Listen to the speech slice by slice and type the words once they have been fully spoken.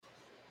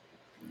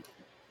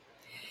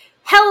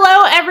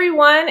Hello,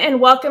 everyone, and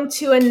welcome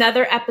to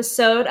another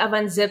episode of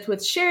Unzipped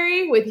with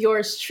Sherry, with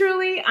yours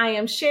truly. I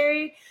am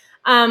Sherry.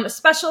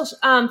 Special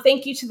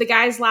thank you to the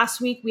guys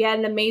last week. We had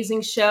an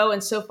amazing show,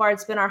 and so far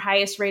it's been our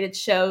highest rated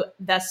show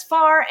thus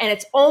far, and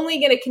it's only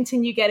going to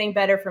continue getting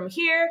better from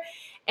here.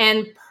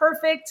 And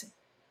perfect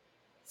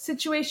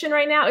situation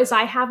right now is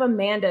I have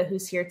Amanda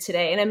who's here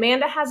today, and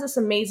Amanda has this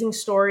amazing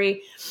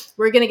story.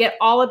 We're going to get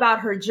all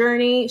about her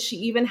journey. She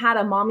even had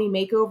a mommy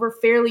makeover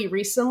fairly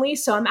recently,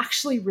 so I'm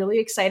actually really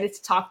excited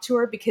to talk to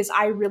her because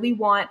I really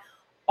want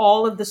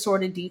all of the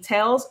sordid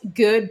details,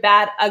 good,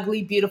 bad,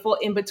 ugly, beautiful,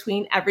 in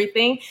between,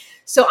 everything.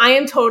 So I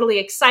am totally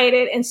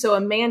excited. And so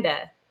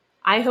Amanda,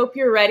 I hope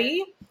you're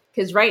ready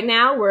because right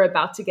now we're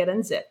about to get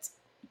unzipped.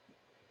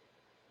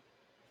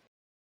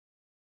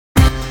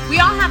 We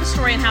all have a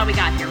story on how we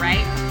got here,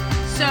 right?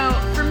 So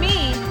for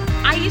me,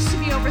 I used to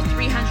be over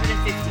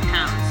 350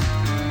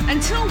 pounds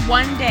until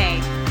one day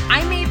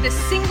I made the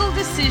single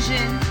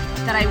decision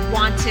that I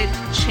wanted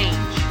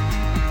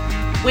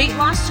change. Weight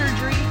loss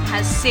surgery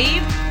has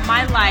saved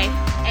my life,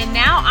 and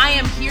now I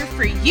am here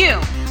for you.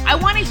 I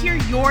want to hear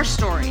your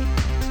story.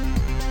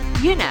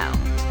 You know,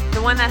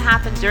 the one that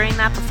happened during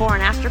that before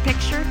and after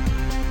picture?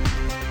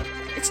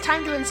 It's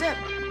time to unzip.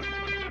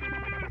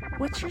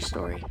 What's your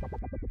story?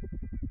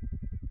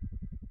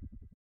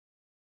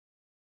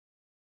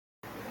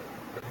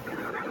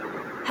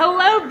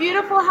 Hello,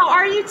 beautiful. How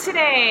are you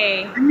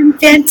today? I'm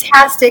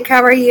fantastic.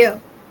 How are you?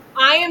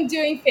 I am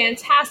doing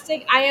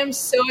fantastic. I am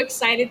so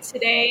excited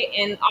today.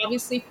 And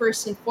obviously,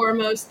 first and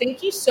foremost,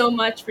 thank you so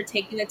much for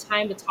taking the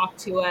time to talk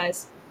to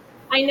us.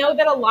 I know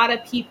that a lot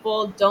of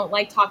people don't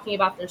like talking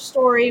about their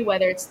story,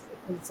 whether it's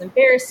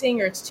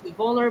embarrassing or it's too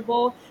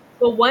vulnerable.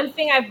 But one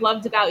thing I've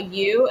loved about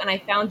you, and I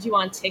found you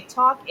on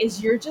TikTok,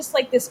 is you're just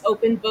like this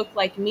open book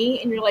like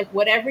me. And you're like,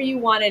 whatever you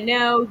want to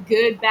know,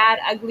 good, bad,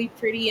 ugly,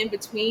 pretty, in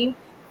between.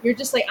 You're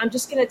just like, I'm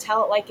just going to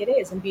tell it like it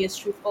is and be as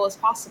truthful as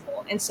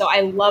possible. And so I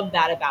love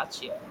that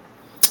about you.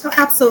 Oh,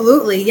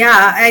 absolutely.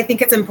 Yeah. I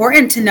think it's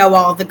important to know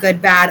all the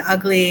good, bad,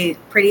 ugly,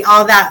 pretty,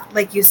 all that.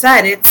 Like you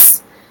said,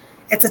 it's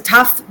a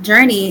tough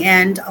journey,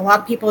 and a lot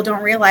of people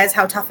don't realize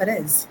how tough it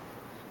is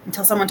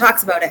until someone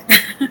talks about it.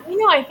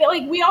 I feel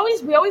like we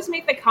always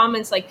make the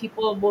comments, like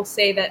people will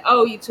say that,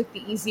 oh, you took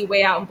the easy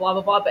way out and blah,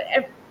 blah, blah.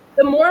 But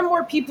the more and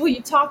more people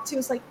you talk to,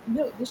 it's like,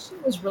 no, this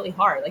shit was really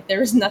hard. Like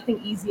there is nothing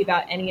easy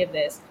about any of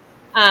this.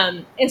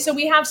 And so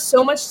we have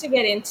so much to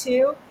get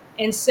into.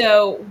 And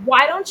so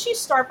why don't you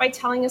start by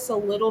telling us a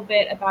little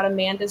bit about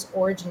Amanda's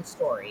origin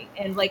story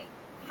and like,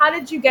 how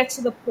did you get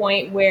to the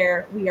point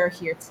where we are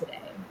here today?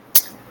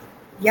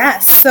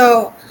 Yes.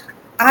 So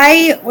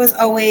I was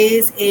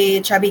always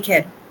a chubby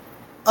kid,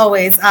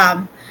 always,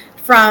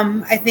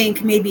 from, I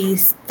think maybe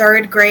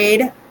third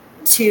grade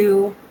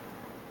to,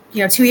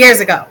 2 years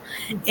ago.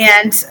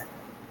 And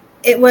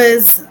it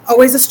was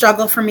always a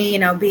struggle for me,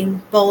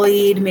 being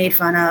bullied, made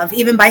fun of,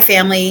 even by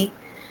family,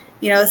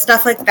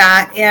 stuff like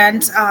that.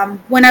 And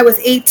when I was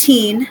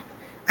 18,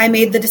 I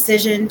made the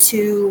decision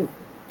to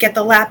get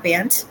the lap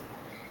band,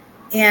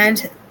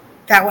 and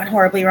that went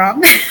horribly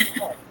wrong.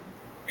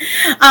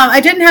 I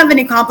didn't have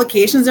any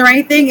complications or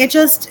anything. It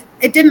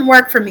didn't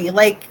work for me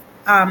like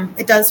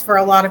it does for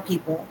a lot of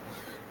people.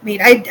 I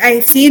mean,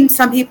 I've seen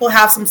some people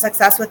have some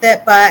success with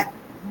it, but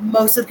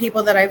most of the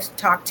people that I've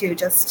talked to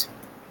just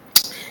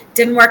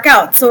didn't work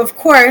out. So of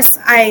course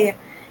I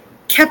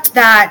kept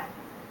that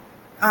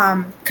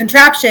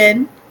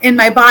contraption in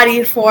my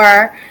body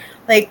for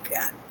like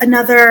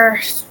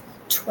another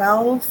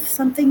 12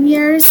 something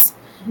years.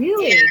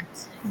 Really? And,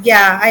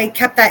 yeah, I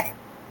kept that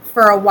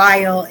for a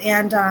while,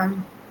 and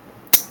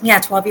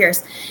 12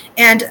 years.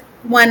 And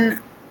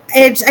when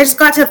I just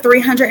got to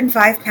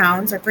 305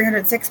 pounds or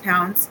 306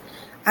 pounds,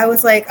 I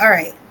was like, all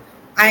right,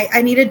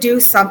 I need to do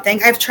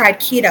something. I've tried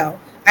keto.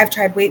 I've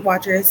tried Weight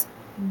Watchers.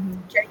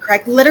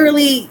 Correct.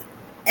 Literally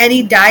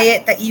any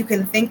diet that you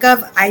can think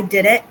of, I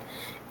did it.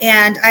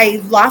 And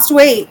I lost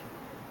weight,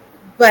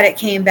 but it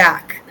came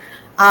back.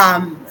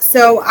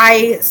 So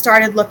I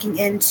started looking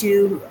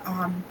into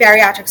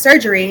bariatric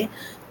surgery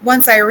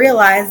once I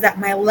realized that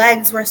my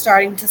legs were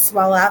starting to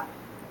swell up.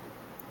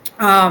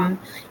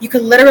 You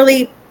could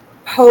literally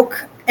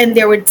poke and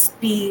there would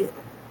be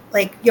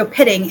like,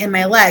 pitting in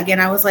my leg.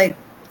 And I was like,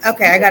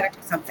 okay, I got to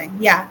do something.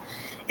 Yeah,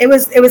 it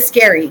was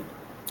scary.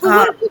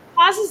 What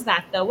causes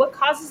that though? What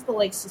causes the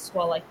legs to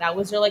swell like that?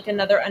 Was there like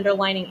another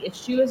underlying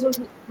issue as a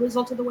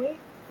result of the weight?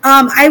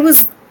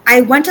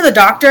 I went to the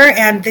doctor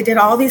and they did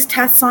all these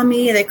tests on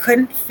me. They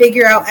couldn't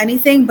figure out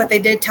anything, but they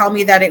did tell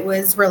me that it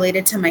was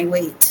related to my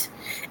weight.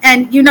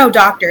 And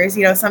doctors,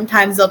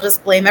 sometimes they'll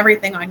just blame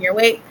everything on your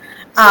weight.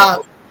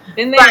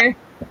 Been there.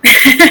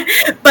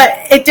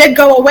 But it did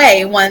go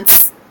away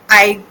once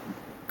I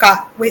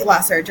got weight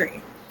loss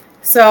surgery.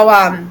 So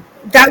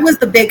that was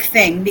the big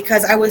thing,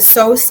 because I was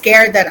so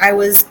scared that I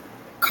was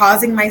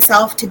causing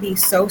myself to be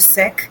so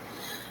sick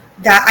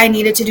that I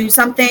needed to do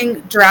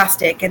something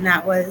drastic, and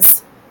that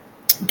was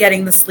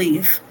getting the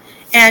sleeve.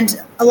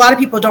 And a lot of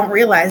people don't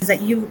realize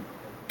that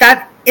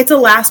it's a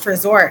last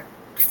resort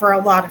for a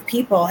lot of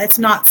people. It's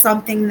not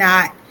something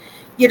that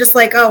you're just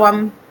like, oh,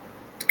 I'm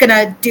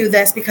gonna do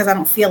this because I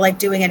don't feel like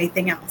doing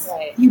anything else.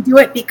 Right. You do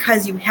it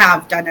because you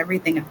have done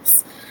everything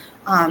else.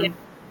 Yeah.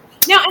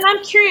 Now, and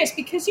I'm curious,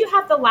 because you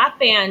have the lap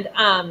band,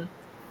 and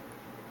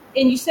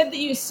you said that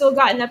you still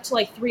gotten up to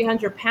like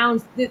 300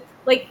 pounds.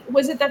 Like,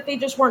 was it that they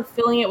just weren't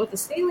filling it with the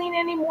saline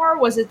anymore?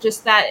 Was it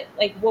just that,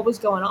 like, what was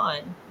going on?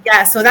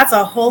 Yeah, so that's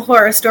a whole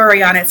horror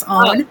story on its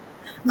own.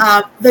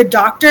 The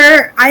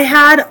doctor I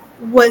had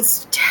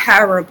was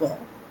terrible.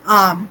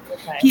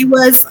 He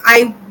was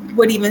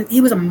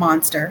a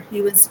monster.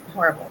 He was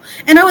horrible.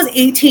 And I was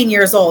 18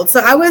 years old. So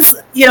I was,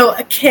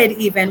 a kid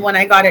even when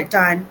I got it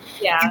done.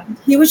 Yeah. And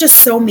he was just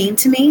so mean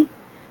to me.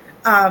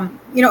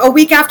 A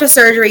week after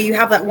surgery, you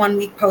have that 1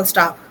 week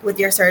post-op with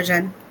your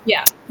surgeon.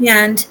 Yeah.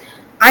 And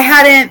I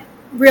hadn't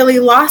really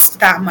lost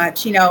that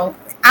much.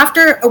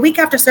 After a week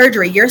after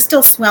surgery, you're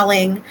still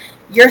swelling,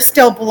 you're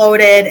still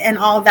bloated and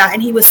all that.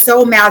 And he was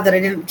so mad that I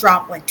didn't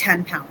drop like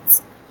 10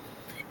 pounds.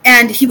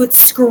 And he would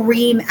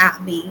scream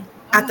at me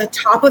at the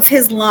top of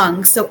his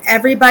lungs so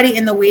everybody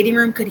in the waiting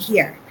room could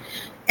hear.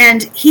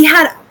 And he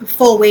had a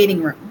full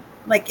waiting room.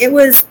 Like, it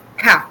was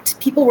packed.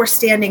 People were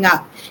standing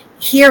up,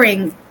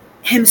 hearing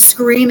him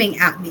screaming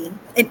at me,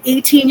 an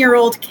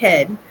 18-year-old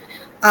kid.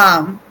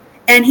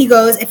 And he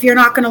goes, if you're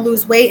not going to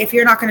lose weight, if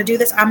you're not going to do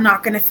this, I'm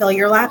not going to fill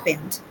your lap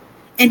band.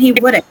 And he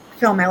wouldn't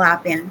fill my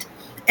lap band.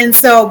 And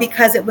so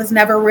because it was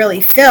never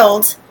really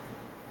filled,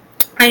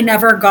 I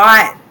never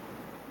got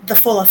the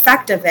full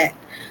effect of it.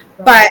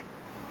 But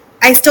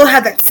I still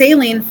had that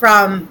saline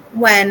from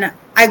when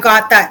I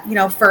got that,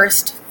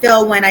 first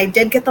fill when I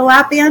did get the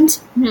lap band.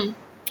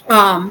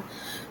 Mm-hmm.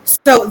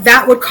 So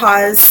that would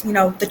cause,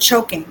 the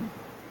choking.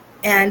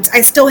 And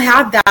I still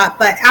had that,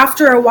 but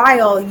after a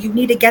while, you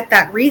need to get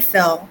that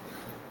refill.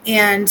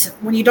 And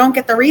when you don't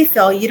get the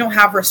refill, you don't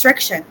have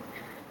restriction.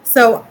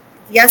 So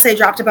yes, I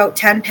dropped about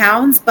 10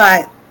 pounds,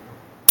 but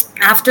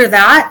after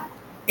that,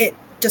 it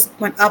just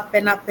went up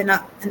and up and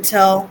up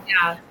until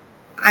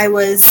I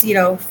was,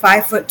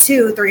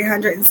 5'2",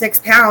 306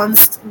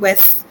 pounds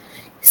with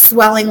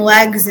swelling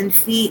legs and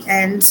feet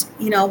and,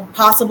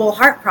 possible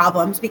heart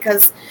problems,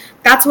 because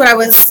that's what I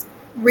was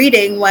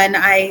reading when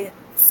I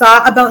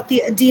saw about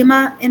the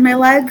edema in my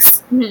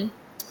legs. Mm-hmm.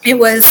 It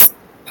was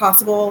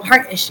possible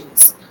heart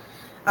issues,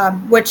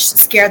 which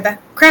scared the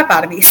crap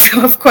out of me.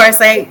 So of course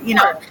I,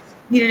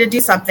 needed to do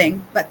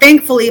something. But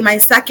thankfully my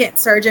second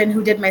surgeon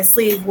who did my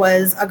sleeve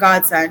was a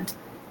godsend.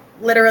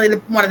 Literally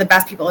one of the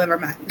best people I've ever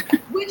met.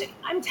 Which,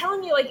 I'm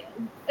telling you, like,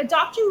 a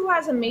doctor who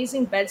has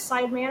amazing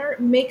bedside manner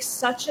makes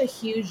such a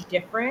huge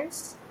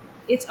difference.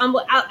 It's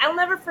I'll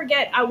never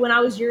forget when I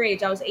was your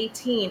age. I was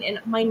 18, and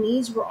my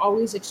knees were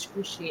always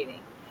excruciating.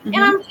 Mm-hmm.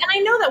 And I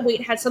know that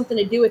weight had something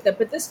to do with it,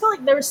 but this felt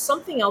like there was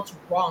something else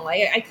wrong.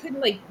 Like, I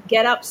couldn't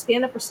get up,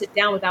 stand up, or sit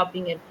down without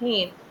being in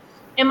pain.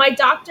 And my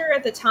doctor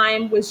at the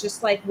time was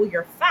just like, "Well,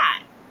 you're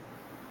fat."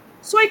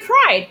 So I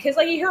cried because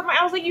you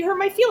hurt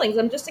my feelings.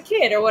 I'm just a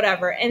kid or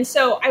whatever. And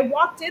so I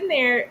walked in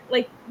there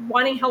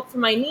wanting help for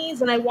my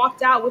knees, and I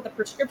walked out with a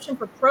prescription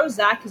for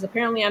Prozac because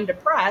apparently I'm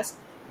depressed,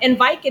 and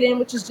Vicodin,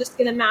 which is just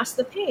going to mask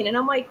the pain. And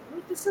I'm like,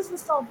 this doesn't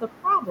solve the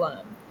problem.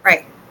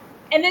 Right.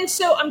 And then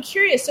so I'm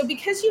curious. So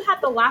because you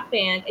had the lap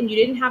band and you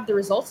didn't have the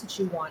results that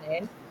you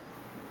wanted,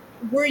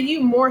 were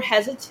you more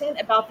hesitant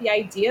about the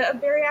idea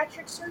of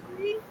bariatric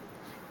surgery?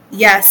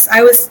 Yes,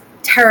 I was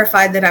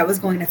terrified that I was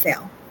going to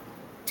fail.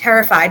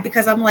 Terrified,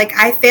 because I'm like,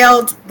 I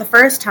failed the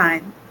first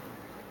time,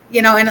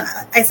 and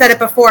I said it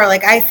before,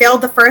 I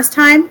failed the first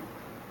time,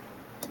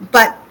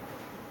 but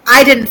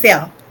I didn't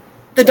fail.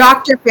 The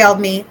doctor failed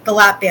me. The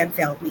lap band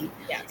failed me.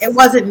 Yes. It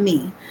wasn't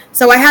me.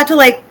 So I had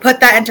to put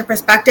that into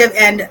perspective.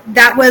 And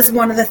that was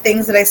one of the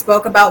things that I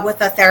spoke about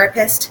with a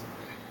therapist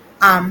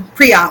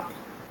pre-op,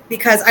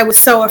 because I was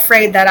so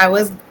afraid that I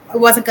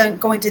wasn't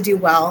going to do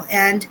well.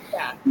 And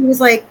he was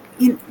like,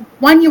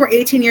 one, you were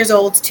 18 years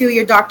old. Two,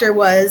 your doctor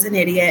was an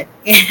idiot.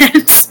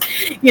 And,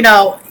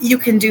 you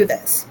can do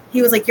this.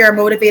 He was like, you're a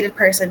motivated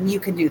person. You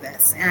can do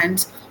this.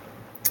 And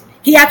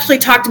he actually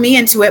talked me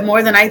into it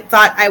more than I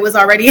thought I was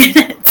already in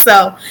it.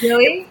 So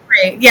really? It was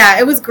great. Yeah,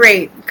 it was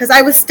great because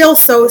I was still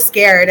so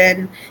scared.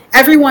 And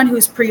everyone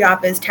who's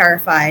pre-op is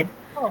terrified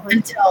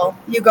until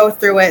you go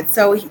through it.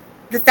 So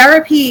the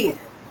therapy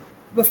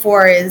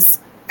before is,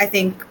 I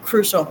think,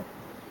 crucial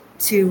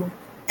to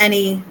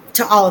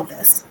all of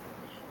this.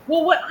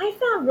 Well, what I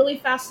found really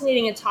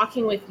fascinating in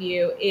talking with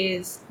you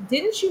is,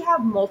 didn't you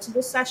have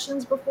multiple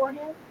sessions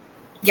beforehand?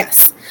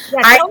 Yes.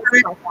 Yeah, tell me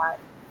about that.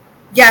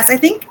 Yes, I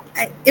think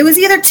it was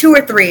either 2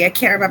 or 3. I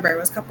can't remember. It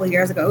was a couple of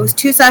years ago. It was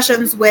 2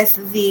 sessions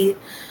with the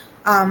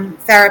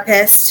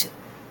therapist,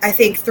 I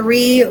think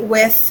 3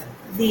 with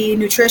the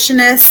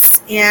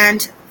nutritionist,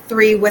 and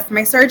 3 with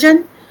my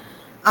surgeon.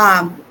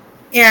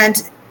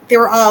 And they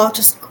were all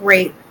just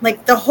great.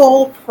 The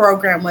whole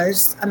program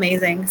was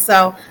amazing.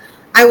 So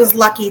I was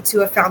lucky to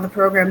have found the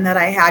program that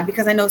I had,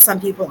 because I know some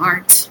people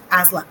aren't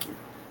as lucky.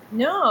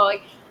 No,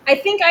 I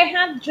think I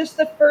had just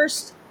the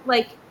first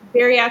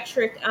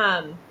bariatric,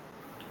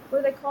 what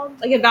are they called?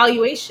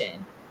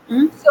 Evaluation.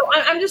 Mhm. So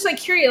I'm just like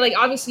curious, like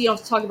obviously you don't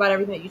have to talk about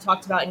everything that you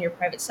talked about in your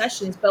private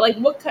sessions, but like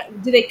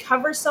do they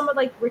cover some of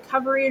like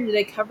recovery, or do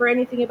they cover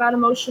anything about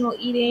emotional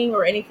eating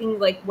or anything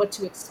like what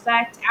to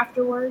expect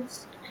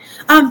afterwards?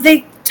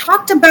 They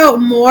talked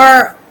about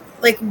more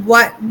like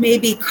what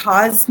maybe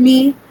caused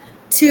me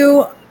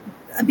to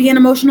be an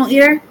emotional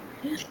eater.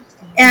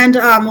 Interesting. And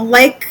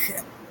like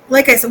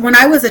I said, when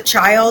I was a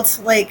child,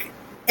 like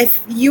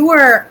if you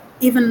were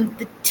even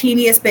the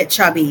teeniest bit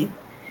chubby,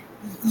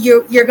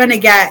 you're gonna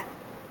get,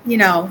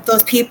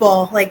 those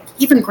people, like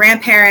even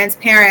grandparents,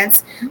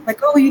 parents, like,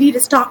 oh, you need to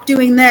stop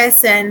doing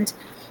this, and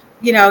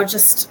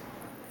just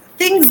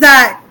things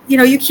that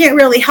you can't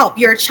really help.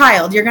 You're a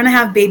child, you're gonna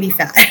have baby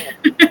fat.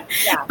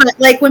 Yeah. But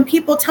like when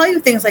people tell you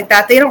things like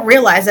that, they don't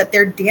realize that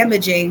they're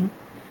damaging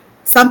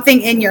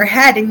something in your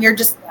head, and you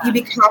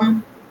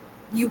become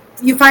you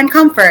find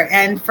comfort.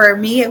 And for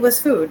me, it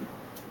was food.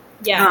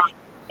 Yeah.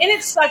 And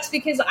it sucks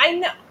because I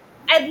know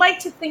I'd like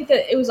to think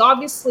that it was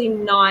obviously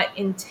not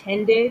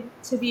intended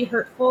to be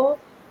hurtful,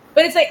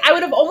 but it's like I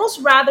would have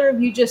almost rather if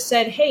you just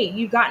said, "Hey,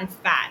 you've gotten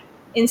fat,"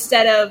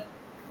 instead of,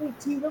 "Wait,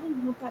 do you really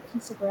want that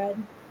piece of bread?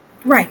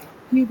 Right.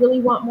 Do you really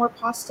want more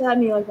pasta? I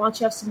mean, like, why don't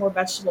you have some more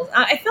vegetables?"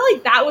 I feel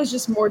like that was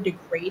just more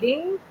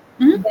degrading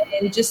Mhm.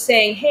 than just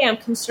saying, "Hey, I'm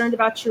concerned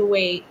about your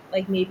weight.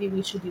 Like, maybe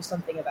we should do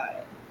something about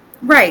it."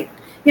 Right.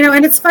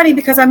 And it's funny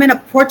because I'm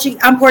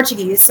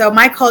Portuguese, so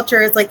my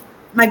culture is like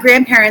my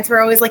grandparents were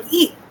always like,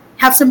 eat,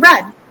 have some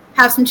bread,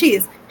 have some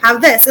cheese,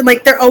 have this. And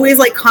like they're always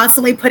like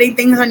constantly putting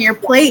things on your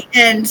plate,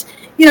 and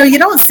you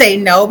don't say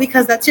no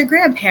because that's your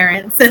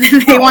grandparents and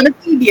they want to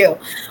feed you.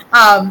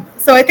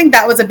 So I think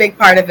that was a big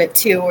part of it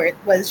too, where it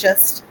was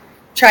just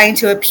trying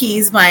to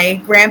appease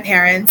my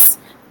grandparents.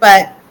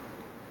 But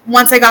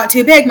once I got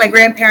too big, my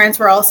grandparents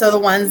were also the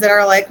ones that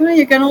are like,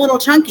 you're getting a little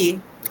chunky.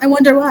 I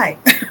wonder why.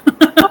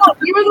 Oh,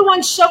 you were the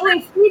one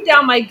shoveling food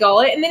down my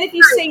gullet, and then if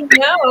you say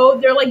no,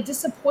 they're like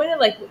disappointed,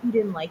 like, "What, you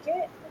didn't like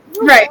it?"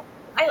 Like, no, Right.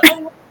 I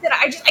liked it.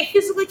 I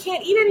physically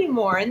can't eat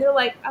anymore, and they're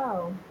like,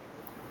 "Oh,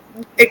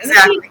 okay."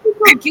 Exactly. And then you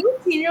feel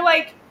guilty, and you're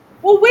like,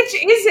 "Well, which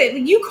is it?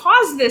 You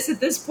caused this at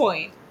this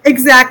point."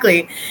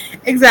 Exactly.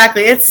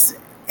 It's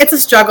a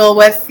struggle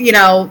with,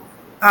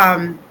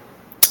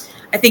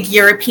 I think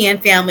European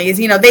families,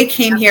 they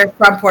came here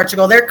from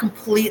Portugal. They're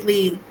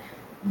completely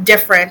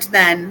different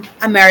than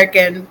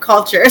American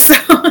culture. So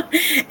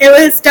it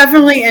was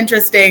definitely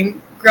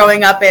interesting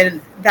growing up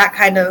in that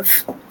kind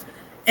of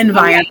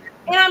environment. Okay.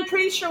 And I'm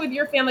pretty sure with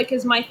your family,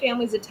 because my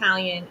family's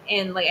Italian,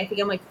 and like I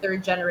think I'm like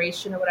third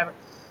generation or whatever.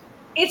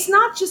 It's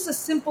not just a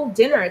simple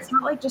dinner. It's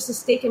not like just a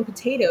steak and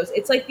potatoes.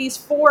 It's like these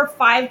 4 or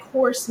 5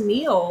 course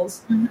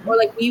meals, or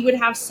like we would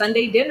have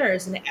Sunday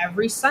dinners, and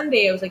every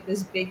Sunday it was like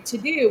this big to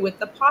do with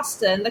the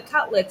pasta and the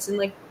cutlets, and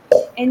like,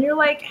 and you're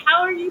like,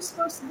 how are you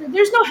supposed to do?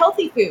 There's no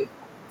healthy food.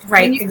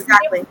 Right, When you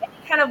exactly. have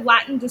any kind of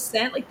Latin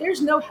descent, like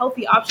there's no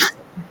healthy options.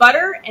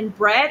 Butter and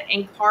bread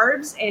and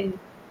carbs and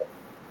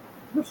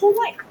your whole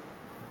life.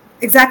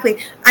 Exactly.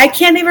 I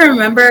can't even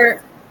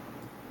remember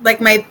like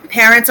my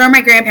parents or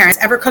my grandparents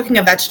ever cooking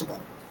a vegetable.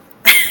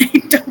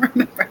 I don't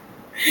remember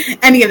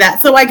any of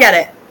that. So I get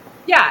it.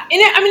 Yeah,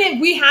 and I mean,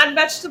 if we had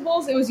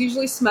vegetables, it was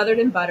usually smothered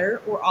in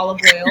butter or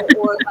olive oil,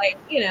 or like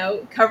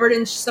covered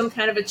in some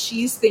kind of a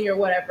cheese thing or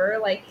whatever.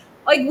 Like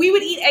we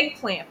would eat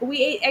eggplant, but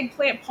we ate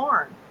eggplant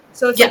parm,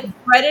 so it's like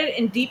breaded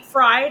and deep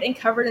fried and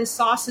covered in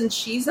sauce and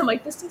cheese. I'm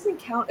like, this doesn't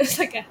count as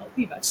like a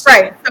healthy vegetable,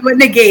 right? So it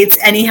negates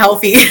any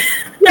healthy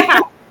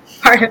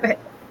part of it.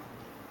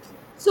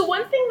 So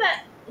one thing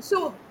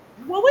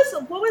what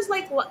was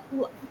like? Oh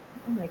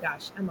my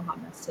gosh, I'm a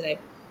hot mess today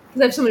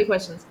because I have so many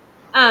questions.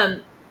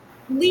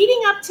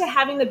 Leading up to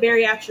having the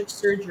bariatric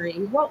surgery,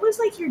 what was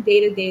like your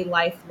day-to-day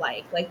life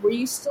like? Like, were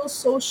you still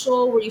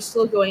social? Were you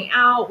still going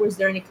out? Was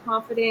there any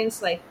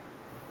confidence? Like,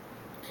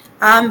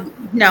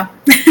 no.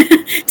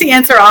 To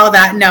answer all of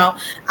that, no.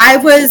 I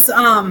was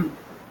an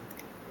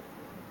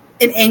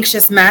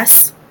anxious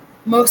mess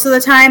most of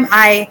the time.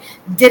 I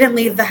didn't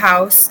leave the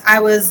house. I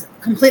was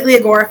completely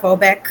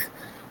agoraphobic.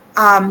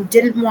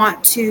 Didn't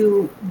want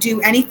to do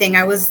anything.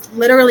 I was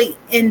literally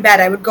in bed.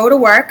 I would go to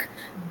work,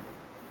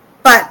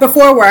 but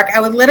before work, I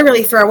would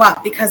literally throw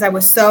up because I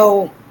was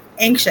so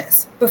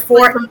anxious. Like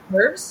from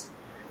nerves?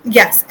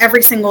 Yes,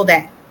 every single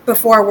day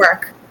before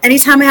work.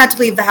 Anytime I had to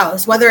leave the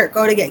house, whether it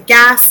go to get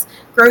gas,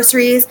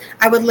 groceries,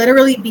 I would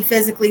literally be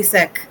physically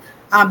sick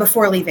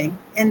before leaving.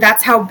 And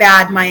that's how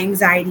bad my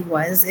anxiety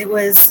was. It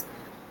was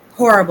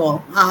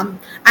horrible.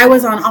 I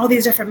was on all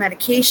these different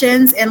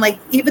medications, and like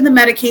even the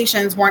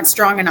medications weren't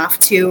strong enough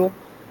to,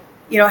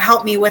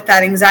 help me with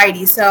that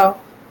anxiety. So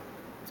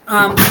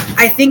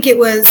I think it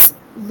was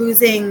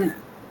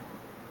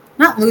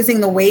not losing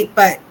the weight,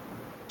 but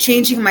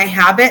changing my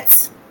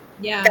habits.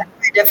 Yeah. That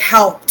kind of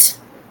helped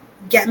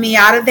get me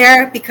out of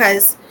there,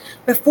 because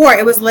before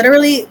it was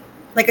literally,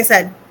 like I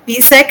said,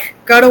 be sick,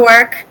 go to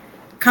work,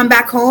 come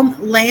back home,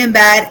 lay in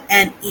bed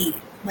and eat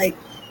like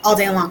all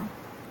day long.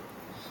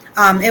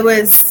 It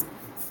was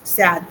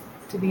sad,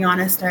 to be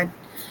honest.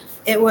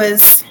 It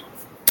was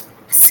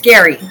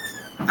scary.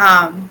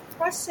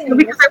 depressing.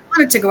 Because I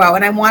wanted to go out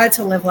and I wanted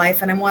to live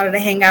life and I wanted to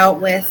hang out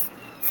with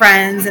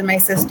friends and my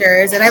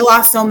sisters, and I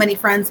lost so many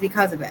friends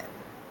because of it.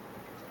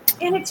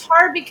 And it's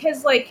hard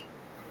because, like,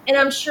 and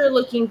I'm sure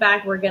looking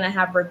back, we're going to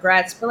have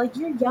regrets, but like,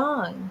 you're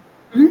young.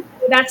 Mhm.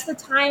 That's the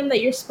time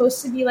that you're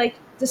supposed to be like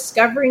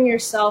discovering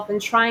yourself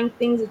and trying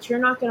things that you're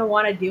not going to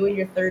want to do in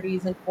your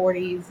 30s and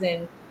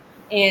 40s,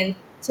 and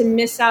to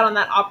miss out on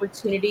that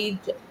opportunity.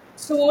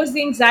 So was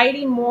the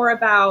anxiety more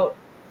about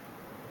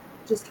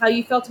just how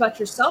you felt about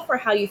yourself or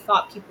how you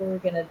thought people were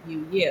going to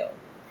view you?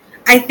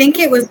 I think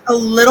it was a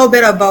little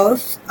bit of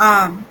both.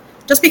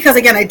 Just because,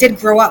 again, I did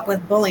grow up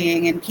with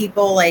bullying and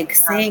people like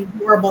saying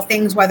horrible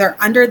things, whether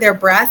under their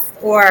breath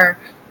or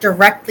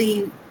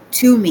directly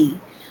to me.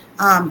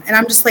 And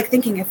I'm just like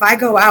thinking, if I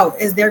go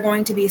out, is there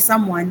going to be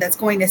someone that's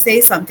going to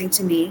say something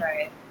to me?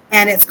 Right.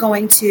 And it's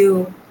going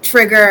to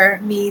trigger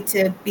me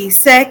to be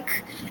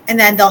sick. And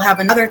then they'll have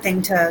another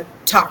thing to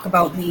talk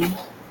about me.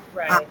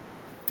 Right.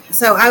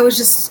 So I was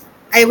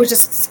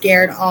just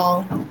scared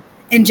all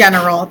in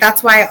general.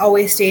 That's why I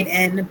always stayed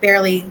in.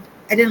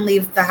 I didn't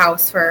leave the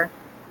house for,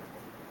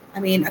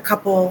 a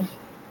couple,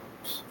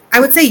 I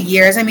would say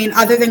years.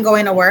 Other than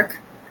going to work,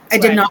 I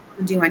did not want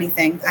to do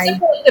anything. It's like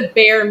the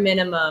bare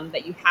minimum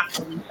that you have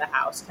to leave the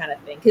house kind of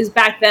thing. Because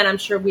back then, I'm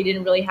sure we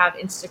didn't really have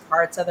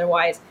Instacarts.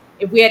 Otherwise,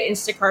 if we had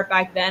Instacart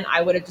back then,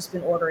 I would have just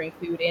been ordering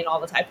food in all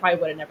the time. I probably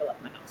would have never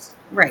left my house.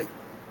 Right.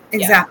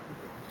 Exactly.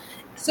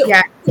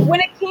 Yeah. So when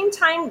it came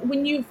time,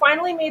 when you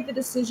finally made the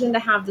decision to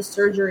have the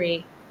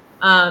surgery,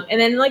 and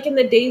then like in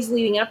the days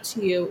leading up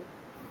to you,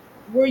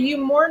 were you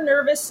more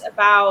nervous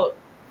about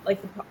like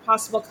the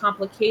possible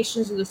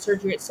complications of the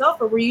surgery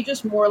itself, or were you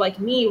just more like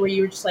me, where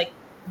you were just like,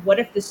 what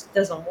if this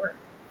doesn't work?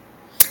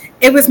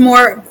 It was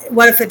more,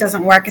 what if it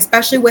doesn't work?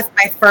 Especially with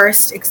my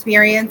first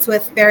experience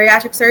with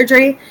bariatric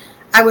surgery,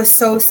 I was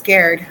so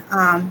scared.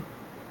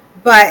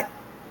 But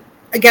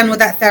again, with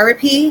that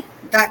therapy,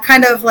 that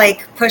kind of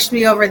like pushed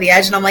me over the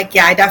edge, and I'm like,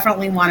 yeah, I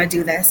definitely want to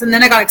do this. And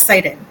then I got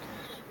excited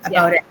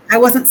about it. I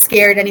wasn't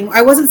scared anymore.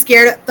 I wasn't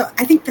scared.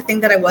 I think the thing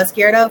that I was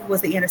scared of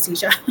was the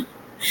anesthesia.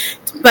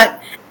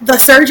 But the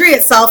surgery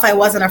itself, I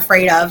wasn't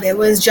afraid of. It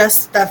was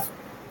just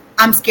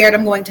I'm scared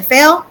I'm going to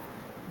fail,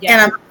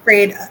 and I'm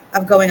afraid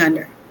of going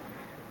under.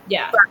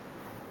 Yeah. But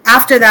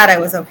after that, I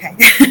was okay.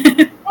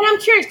 And I'm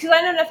curious, because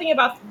I know nothing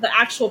about the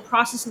actual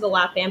process of the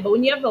lap band, but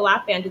when you have the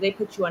lap band, do they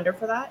put you under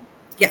for that?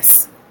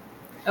 Yes.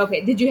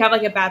 Okay. Did you have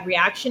like a bad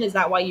reaction? Is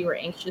that why you were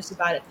anxious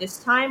about it this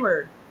time,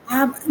 or?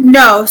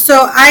 No.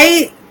 So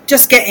I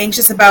just get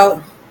anxious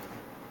about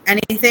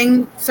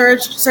anything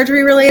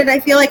surgery related, I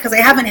feel like, because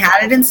I haven't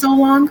had it in so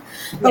long.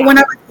 But when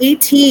I was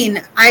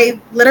 18, I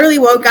literally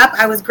woke up.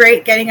 I was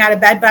great getting out of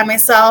bed by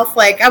myself.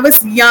 Like, I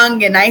was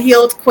young and I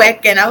healed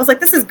quick, and I was like,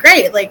 this is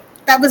great. Like,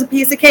 that was a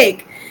piece of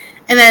cake.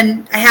 And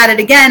then I had it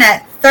again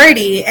at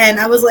 30, and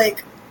I was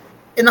like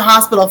in the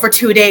hospital for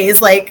 2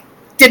 days, like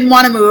didn't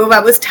want to move. I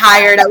was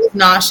tired. I was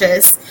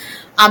nauseous.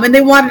 And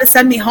they wanted to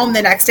send me home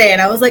the next day,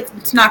 and I was like,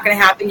 it's not going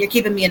to happen. You're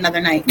keeping me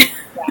another night.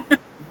 Yeah.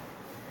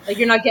 Like,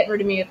 you're not getting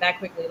rid of me that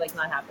quickly, like,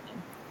 not happening.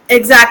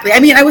 Exactly.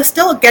 I was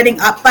still getting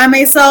up by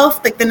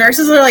myself. Like, the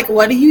nurses are like,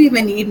 what do you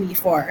even need me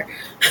for?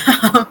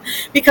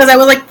 Because I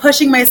was, like,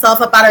 pushing myself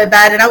up out of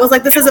bed, and I was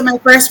like, this isn't my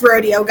first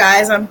rodeo,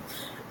 guys. I'm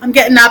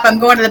getting up. I'm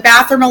going to the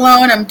bathroom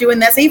alone. I'm doing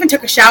this. I even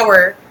took a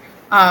shower,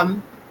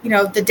 2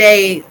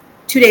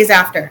 days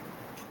after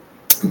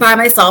by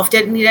myself.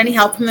 Didn't need any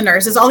help from the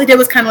nurses. All they did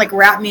was kind of, like,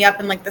 wrap me up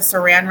in, like, the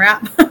saran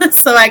wrap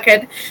so I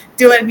could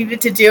do what I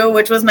needed to do,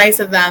 which was nice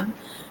of them.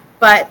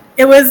 But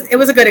it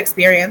was a good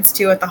experience,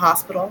 too, at the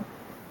hospital.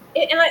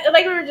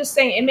 Like we were just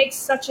saying, it makes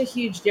such a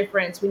huge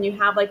difference when you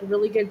have, like,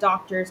 really good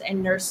doctors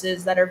and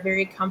nurses that are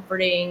very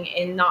comforting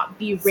and not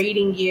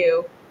berating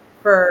you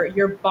for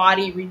your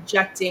body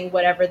rejecting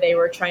whatever they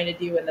were trying to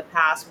do in the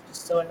past, which is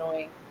so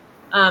annoying.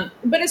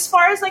 But as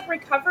far as, like,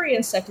 recovery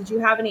and stuff, did you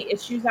have any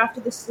issues after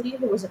the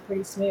sleeve, or was it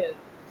pretty smooth?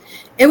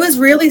 It was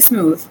really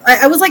smooth.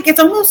 I was like, it's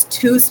almost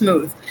too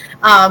smooth.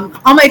 On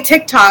my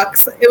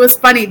TikToks, it was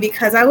funny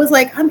because I was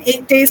like, I'm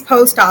 8 days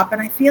post-op,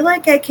 and I feel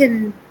like I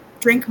can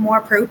drink more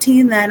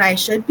protein than I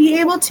should be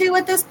able to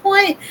at this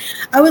point.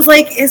 I was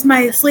like, is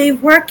my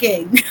sleeve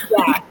working?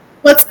 Yeah.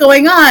 What's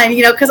going on?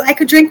 Because I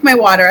could drink my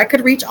water. I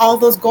could reach all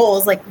those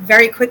goals, like,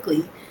 very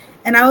quickly.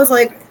 And I was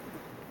like,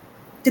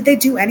 did they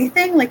do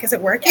anything? Like, is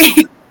it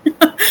working?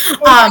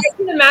 I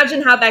can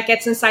imagine how that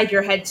gets inside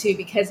your head too,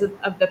 because of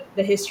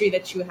the history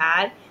that you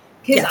had.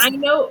 Because I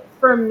know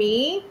for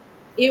me,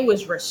 it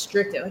was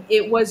restrictive.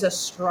 It was a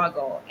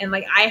struggle. And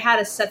like, I had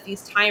to set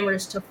these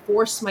timers to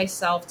force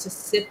myself to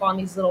sip on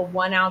these little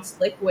 1 ounce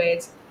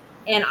liquids.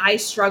 And I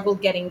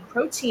struggled getting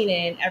protein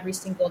in every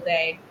single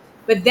day.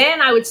 But then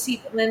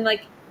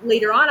like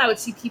later on, I would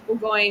see people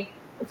going,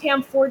 okay,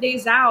 I'm 4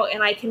 days out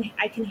and I can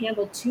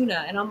handle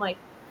tuna. And I'm like,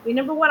 wait,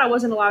 number one, I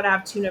wasn't allowed to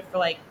have tuna for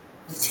like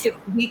 6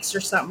 weeks or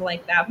something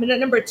like that. But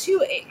number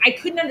two, I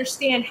couldn't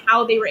understand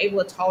how they were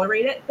able to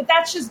tolerate it. But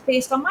that's just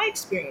based on my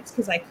experience,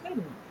 because I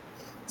couldn't.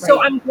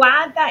 So I'm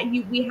glad that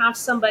we have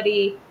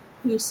somebody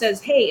who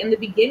says, hey, in the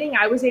beginning,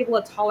 I was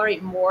able to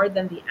tolerate more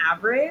than the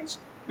average.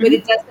 but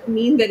it doesn't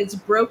mean that it's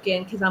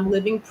broken because I'm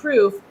living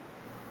proof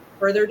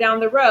further down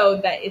the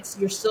road that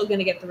you're still going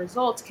to get the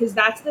results. Because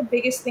that's the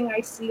biggest thing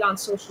I see on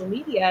social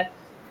media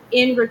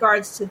in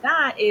regards to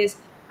that is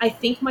I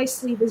think my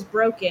sleeve is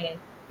broken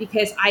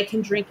because I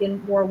can drink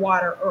in more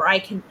water or I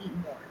can eat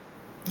more.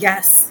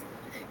 Yes.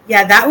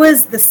 Yeah, that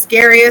was the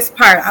scariest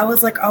part. I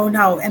was like, oh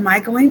no, am I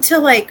going to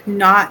like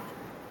not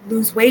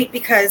lose weight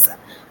because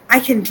I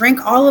can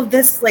drink all of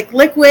this like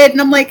liquid?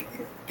 And I'm like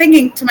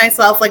thinking to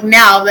myself like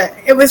now that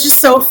it was just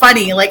so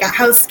funny, like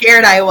how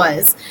scared I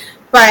was.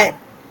 But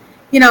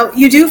you know,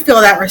 you do feel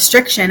that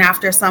restriction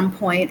after some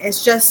point.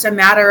 It's just a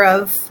matter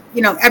of,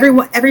 you know,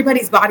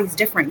 everybody's body's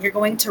different. You're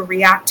going to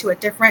react to it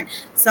different.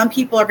 Some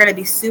people are going to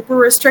be super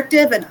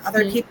restrictive and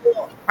other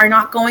people are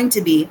not going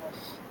to be.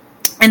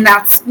 And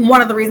that's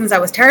one of the reasons I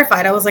was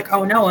terrified. I was like,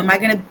 oh no, am I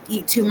going to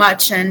eat too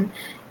much and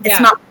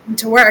it's not going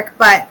to work?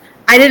 But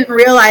I didn't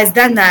realize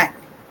then that,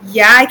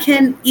 yeah, I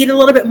can eat a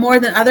little bit more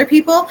than other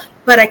people,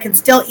 but I can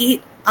still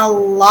eat a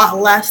lot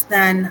less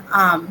than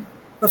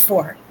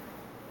before.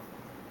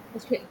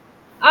 That's great.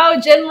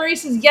 Oh, Jen Marie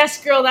says,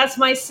 yes, girl, that's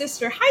my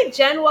sister. Hi,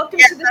 Jen. Welcome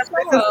to the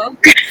show.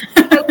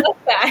 I love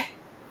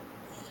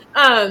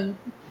that.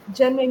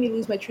 Jen made me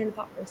lose my train of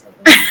thought for a second.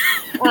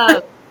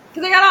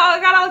 Because I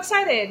got all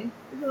excited.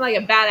 I'm like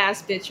a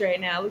badass bitch right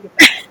now. Look at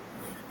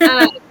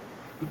that.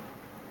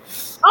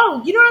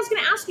 Oh, you know what I was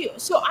going to ask you?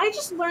 So I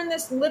just learned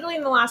this literally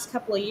in the last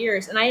couple of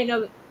years, and I didn't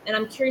know, and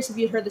I'm curious if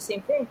you'd heard the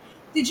same thing.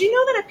 Did you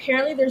know that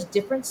apparently there's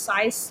different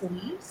size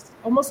sleeves?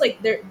 Almost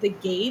like the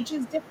gauge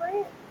is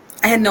different?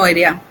 I had no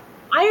idea.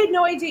 I had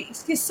no idea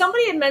because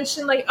somebody had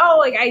mentioned like, oh,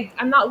 like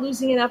I'm not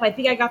losing enough. I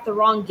think I got the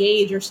wrong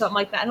gauge or something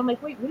like that. And I'm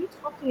like, wait, what are you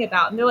talking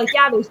about? And they're like,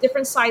 yeah, there's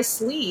different size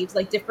sleeves,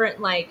 like different,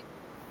 like,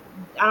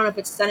 I don't know if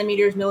it's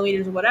centimeters,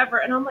 millimeters or whatever.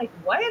 And I'm like,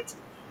 what?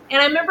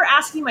 And I remember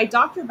asking my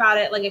doctor about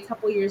it like a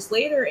couple years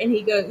later. And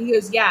he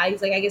goes, yeah,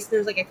 he's like, I guess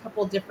there's like a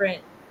couple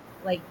different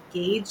like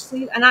gauge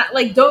sleeves. And I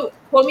like, don't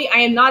quote me. I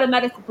am not a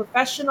medical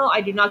professional.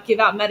 I do not give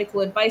out medical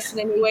advice in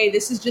any way.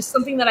 This is just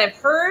something that I've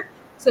heard.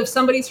 So if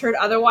somebody's heard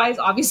otherwise,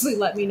 obviously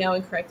let me know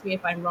and correct me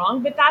if I'm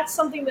wrong. But that's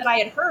something that I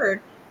had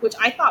heard, which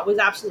I thought was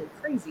absolutely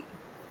crazy.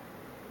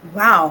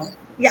 Wow.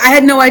 Yeah, I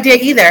had no idea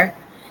either.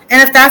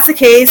 And if that's the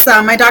case,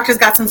 my doctor's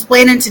got some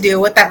explaining to do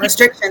with that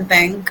restriction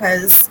thing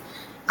because,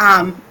 no,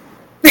 I'm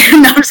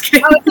just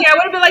kidding. I would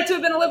have been like to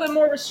have been a little bit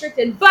more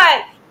restricted,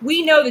 but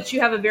we know that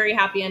you have a very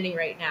happy ending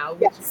right now,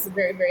 which we're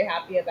very, very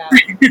happy about.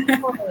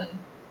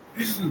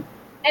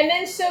 And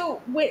then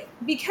so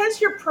because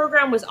your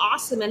program was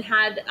awesome and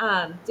had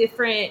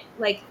different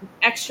like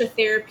extra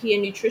therapy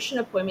and nutrition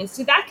appointments,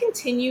 did that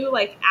continue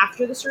like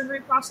after the surgery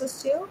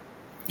process too?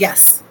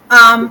 Yes.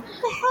 What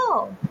the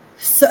hell?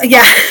 So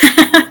yeah.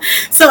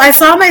 So I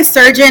saw my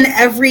surgeon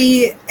I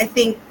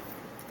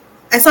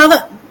saw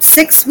the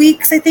 6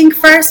 weeks, I think,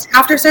 first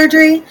after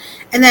surgery,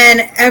 and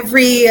then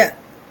every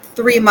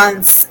 3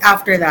 months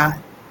after that,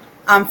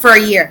 for a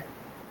year.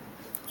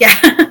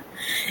 Yeah.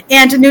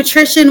 And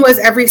nutrition was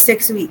every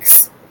 6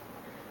 weeks.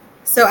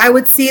 So I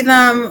would see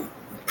them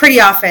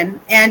pretty often.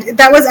 And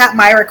that was at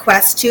my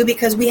request too,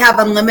 because we have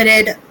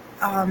unlimited,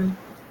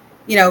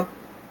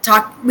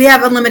 we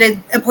have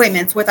unlimited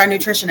appointments with our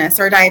nutritionists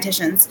or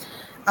dietitians,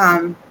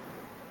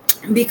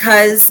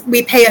 because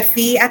we pay a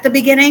fee at the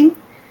beginning.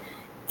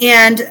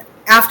 And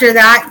after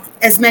that,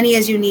 as many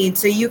as you need.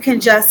 So you can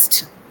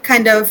just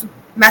kind of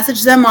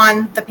message them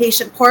on the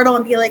patient portal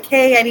and be like,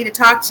 hey, I need to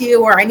talk to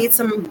you, or I need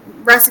some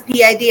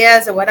recipe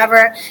ideas or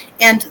whatever.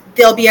 And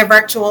there'll be a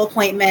virtual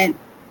appointment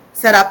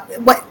set up.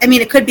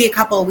 It could be a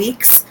couple of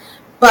weeks,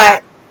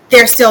 but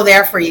they're still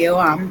there for you.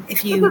 But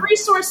the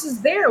resource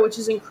is there, which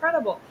is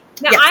incredible.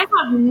 Now, yes.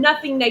 I have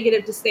nothing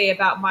negative to say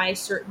about my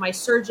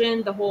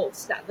surgeon,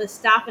 the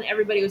staff and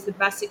everybody. Was the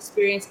best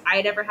experience I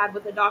had ever had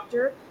with a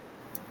doctor.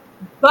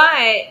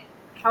 But,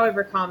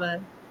 however,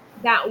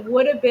 that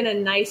would have been a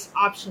nice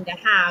option to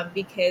have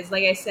because,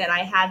 like I said, I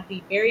had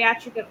the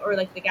bariatric or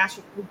like the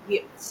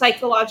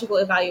psychological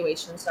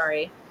evaluation.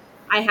 Sorry.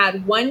 I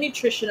had one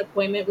nutrition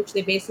appointment, which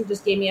they basically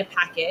just gave me a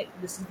packet.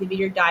 This is going to be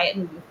your diet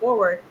moving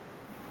forward.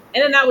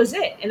 And then that was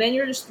it. And then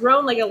you're just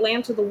thrown like a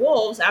lamb to the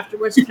wolves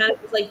afterwards to kind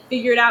of just like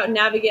figure it out and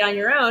navigate on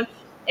your own.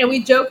 And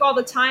we joke all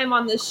the time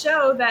on this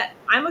show that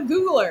I'm a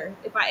Googler.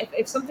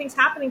 If something's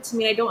happening to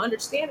me and I don't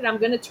understand it, I'm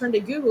going to turn to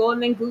Google.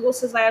 And then Google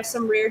says I have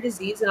some rare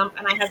disease and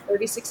I have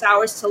 36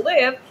 hours to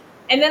live.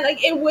 And then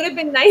like it would have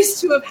been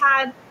nice to have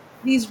had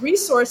these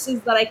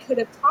resources that I could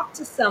have talked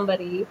to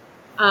somebody.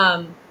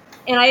 And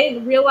I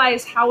didn't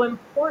realize how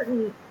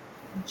important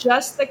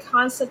just the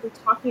concept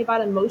of talking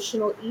about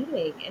emotional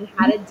eating and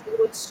how to deal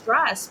with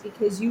stress,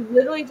 because you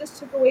literally just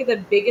took away the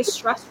biggest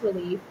stress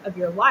relief of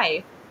your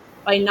life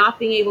by not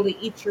being able to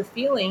eat your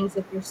feelings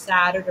if you're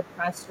sad or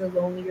depressed or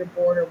lonely or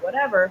bored or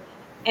whatever.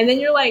 And then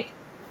you're like,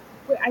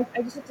 wait,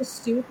 I just have to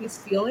stew with these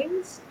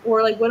feelings?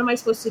 Or like, what am I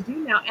supposed to do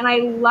now? And I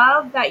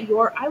love that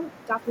I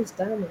got this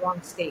done in the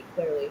wrong state,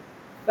 clearly.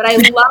 But I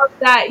love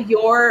that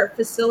your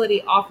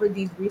facility offered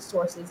these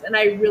resources. And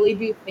I really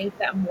do think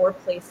that more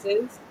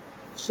places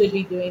should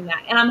be doing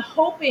that. And I'm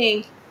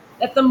hoping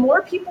that the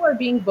more people are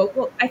being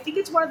vocal, I think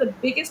it's one of the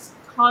biggest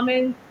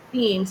common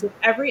themes of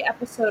every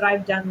episode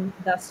I've done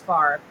thus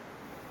far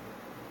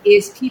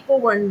is people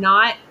were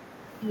not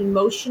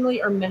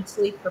emotionally or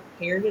mentally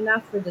prepared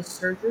enough for the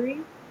surgery.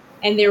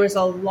 And there was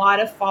a lot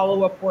of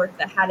follow-up work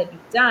that had to be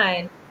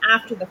done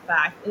after the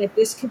fact. And if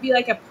this could be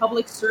like a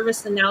public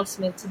service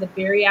announcement to the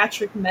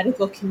bariatric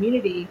medical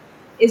community,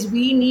 is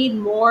we need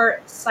more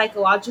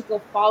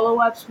psychological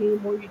follow-ups, we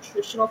need more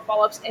nutritional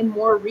follow-ups, and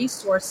more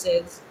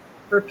resources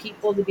for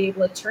people to be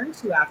able to turn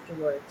to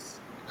afterwards.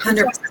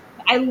 100%. So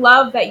I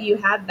love that you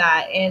had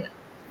that. And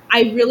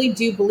I really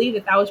do believe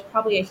that was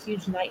probably a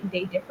huge night and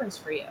day difference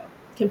for you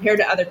compared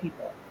to other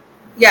people.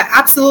 Yeah,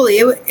 absolutely.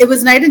 It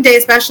was night and day,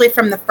 especially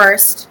from the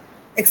first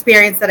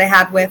experience that I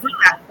had with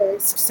that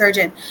first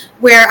surgeon,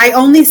 where I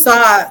only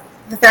saw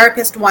the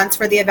therapist once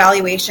for the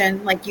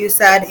evaluation, like you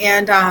said.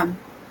 And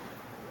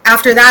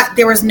after that,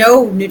 there was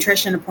no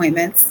nutrition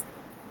appointments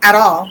at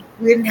all.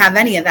 We didn't have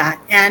any of that.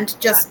 And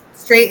just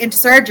straight into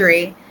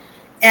surgery.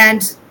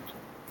 And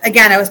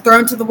again, I was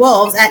thrown to the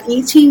wolves at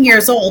 18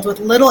 years old with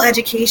little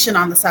education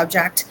on the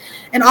subject.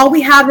 And all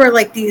we had were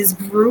like these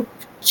group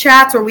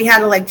chats where we had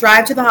to like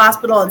drive to the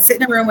hospital and sit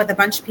in a room with a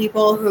bunch of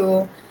people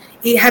who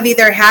have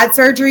either had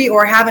surgery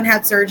or haven't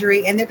had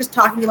surgery. And they're just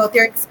talking about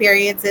their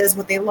experiences,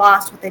 what they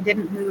lost, what they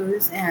didn't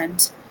lose.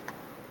 And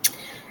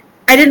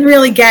I didn't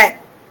really get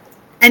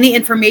any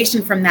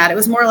information from that. It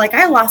was more like,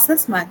 I lost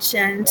this much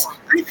and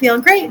I feel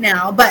great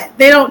now. But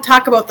they don't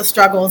talk about the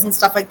struggles and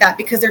stuff like that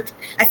because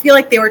I feel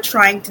like they were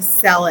trying to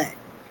sell it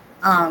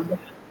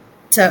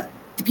to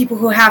the people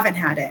who haven't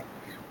had it.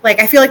 Like,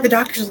 I feel like the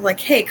doctors are like,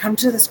 hey, come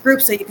to this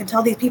group so you can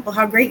tell these people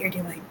how great you're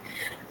doing.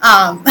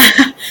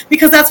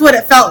 Because that's what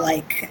it felt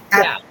like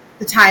at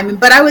the time.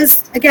 But I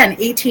was, again,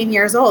 18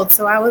 years old.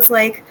 So I was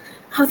like,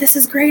 oh, this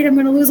is great. I'm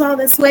going to lose all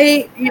this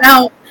weight. You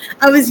know,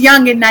 I was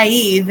young and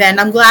naive, and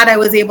I'm glad I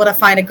was able to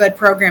find a good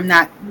program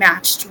that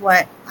matched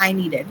what I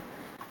needed.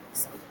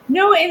 So.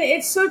 No, and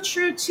it's so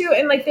true too.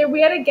 And like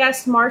we had a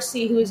guest,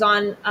 Marcy, who was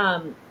on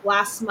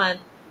last month,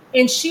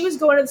 and she was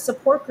going to the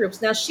support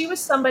groups. Now, she was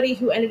somebody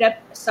who ended up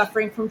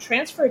suffering from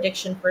transfer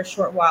addiction for a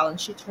short while,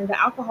 and she turned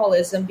to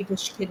alcoholism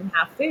because she couldn't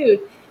have food.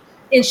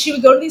 And she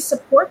would go to these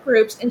support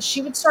groups, and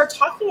she would start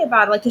talking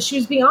about it, like, because she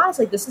was being honest,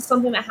 like, this is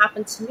something that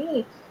happened to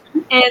me.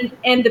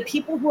 And the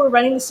people who were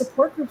running the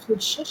support groups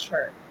would shush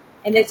her.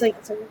 And it's like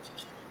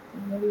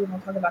maybe we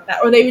won't talk about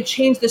that. Or they would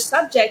change the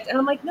subject. And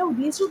I'm like, no,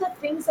 these are the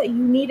things that you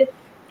need.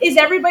 Is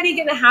everybody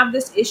going to have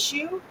this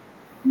issue?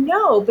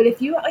 No, but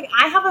if you, like,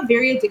 I have a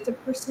very addictive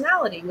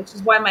personality, which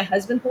is why my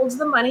husband holds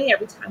the money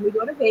every time we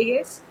go to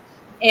Vegas.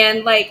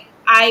 And like,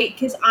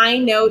 because I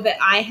know that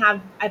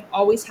I've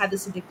always had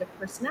this addictive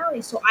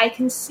personality. So I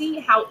can see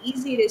how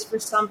easy it is for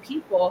some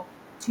people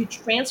to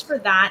transfer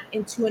that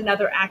into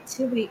another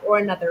activity or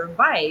another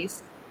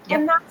vice. Yep.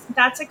 And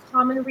that's a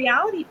common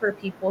reality for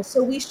people.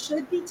 So we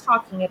should be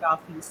talking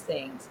about these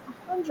things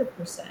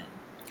 100%.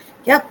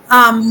 Yep.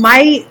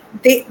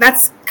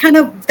 That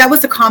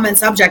was a common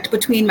subject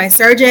between my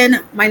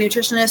surgeon, my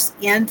nutritionist,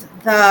 and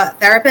the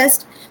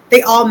therapist.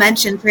 They all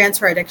mentioned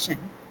transfer addiction.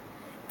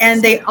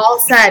 And they all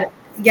said,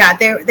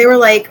 they were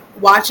like,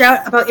 watch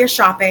out about your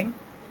shopping,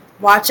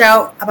 watch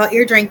out about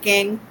your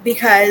drinking,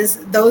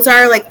 because those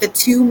are like the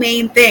two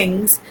main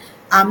things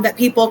that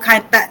people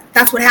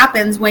that's what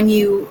happens when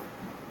you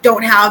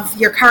don't have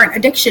your current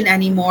addiction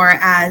anymore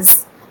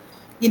as,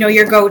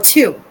 your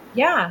go-to.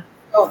 Yeah.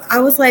 So I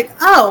was like,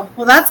 oh,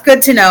 well, that's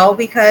good to know,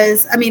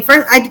 because I mean,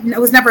 first I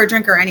was never a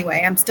drinker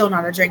anyway. I'm still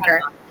not a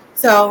drinker.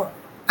 So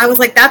I was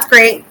like, that's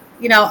great.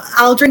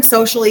 I'll drink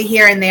socially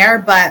here and there,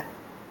 but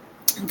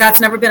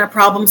that's never been a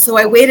problem. So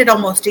I waited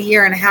almost a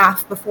year and a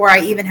half before I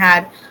even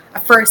had a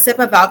first sip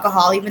of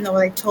alcohol, even though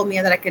they told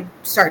me that I could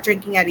start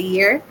drinking at a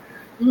year.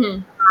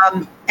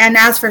 Mm-hmm. And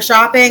as for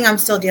shopping, I'm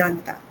still dealing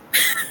with that.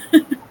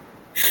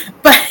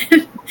 But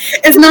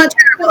it's not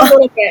terrible. A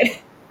little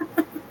bit.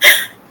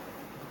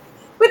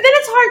 But then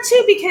it's hard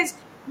too, because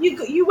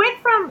you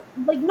went from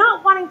like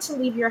not wanting to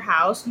leave your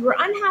house, you were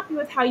unhappy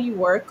with how you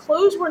were,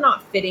 clothes were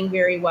not fitting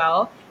very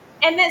well,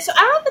 and then so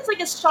I don't know if it's like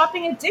a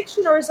shopping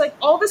addiction or it's like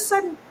all of a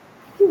sudden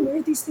I can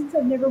wear these things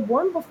I've never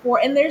worn before,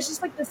 and there's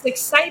just like this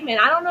excitement.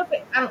 I don't know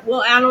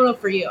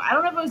for you. I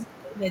don't know if it was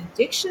an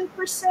addiction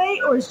per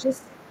se, or it's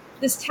just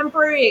this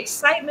temporary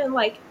excitement.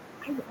 Like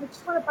I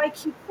just want to buy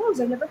cute clothes.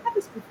 I've never had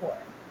this before.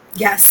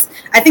 Yes,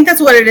 I think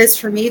that's what it is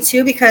for me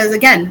too, because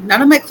again,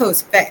 none of my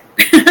clothes fit.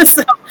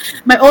 So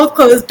my old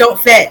clothes don't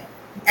fit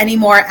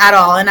anymore at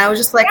all. And I was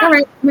just like, all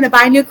right, I'm going to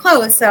buy new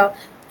clothes. So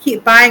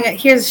keep buying it.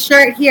 Here's a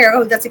shirt here.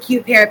 Oh, that's a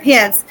cute pair of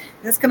pants.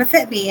 That's going to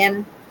fit me.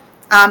 And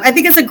I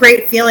think it's a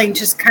great feeling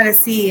just kind of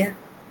see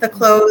the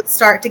clothes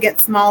start to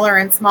get smaller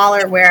and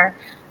smaller, where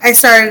I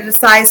started at a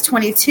size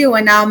 22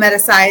 and now I'm at a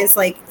size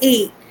like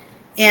 8.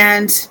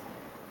 And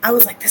I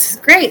was like, this is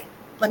great.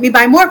 Let me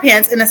buy more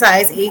pants in a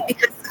size 8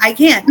 because I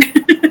can.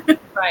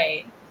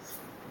 Right.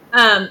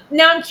 Now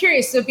I'm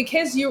curious. So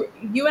because you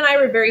and I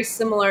were very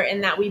similar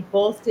in that we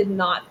both did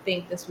not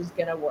think this was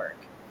going to work.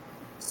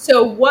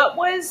 So what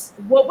was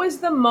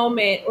the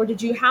moment, or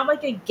did you have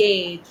like a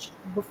gauge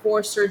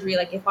before surgery?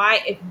 Like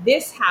if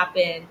this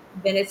happened,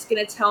 then it's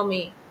gonna tell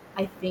me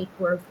I think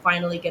we're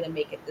finally gonna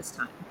make it this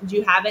time. Did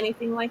you have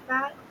anything like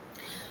that?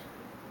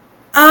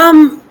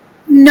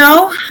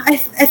 No, I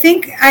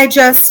think I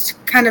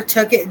just kind of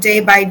took it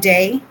day by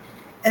day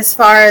as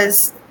far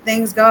as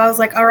things go. I was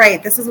like, all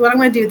right, this is what I'm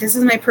going to do. This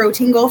is my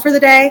protein goal for the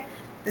day.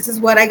 This is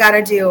what I got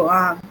to do.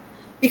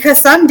 Because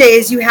some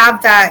days you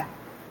have that,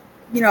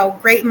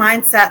 great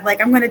mindset. Like,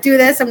 I'm going to do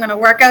this. I'm going to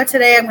work out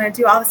today. I'm going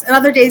to do all this. And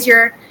other days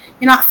you're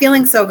not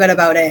feeling so good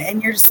about it.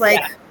 And you're just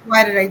like,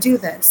 why did I do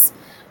this?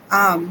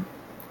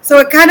 So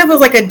it kind of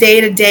was like a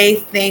day-to-day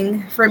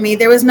thing for me.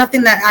 There was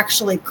nothing that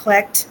actually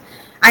clicked.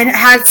 I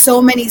had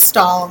so many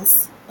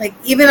stalls. Like,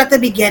 even at the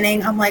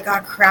beginning, I'm like,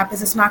 oh, crap,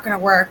 is this not going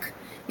to work?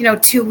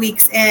 2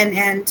 weeks in,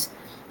 and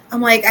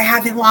I'm like, I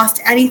haven't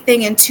lost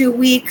anything in 2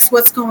 weeks.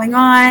 What's going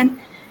on?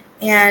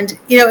 And,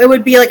 it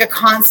would be like a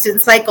constant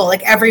cycle.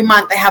 Like, every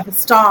month I have a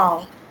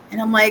stall.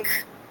 And I'm like,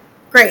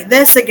 great,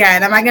 this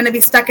again. Am I going to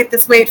be stuck at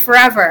this weight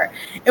forever?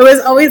 It was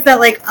always that,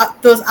 like,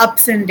 those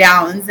ups and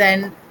downs.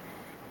 And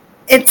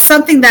it's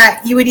something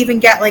that you would even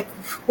get, like,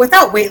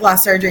 without weight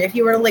loss surgery. If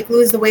you were to, like,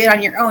 lose the weight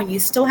on your own, you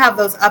still have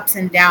those ups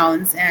and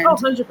downs. And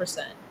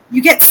 100%.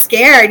 You get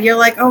scared. You're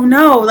like, oh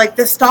no, like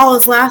the stall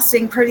is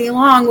lasting pretty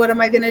long. What am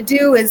I going to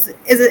do? Is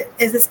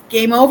this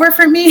game over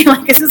for me?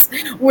 Like, is this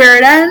where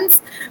it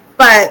ends?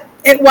 But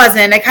it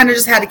wasn't. I kind of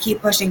just had to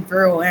keep pushing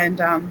through,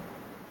 and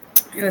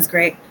it was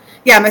great.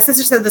 Yeah, my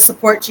sister said the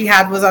support she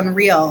had was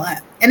unreal.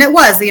 And it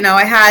was,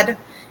 I had,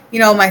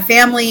 my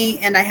family,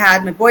 and I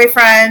had my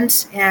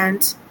boyfriend,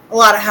 and a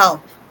lot of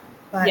help.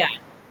 But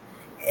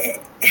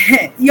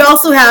you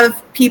also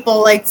have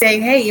people like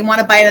saying, hey, you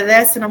want a bite of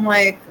this? And I'm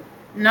like,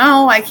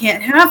 no, I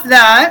can't have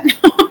that.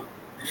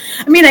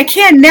 I mean, I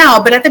can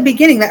now, but at the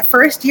beginning, that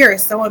first year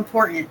is so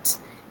important.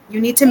 You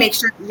need to make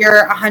sure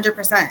you're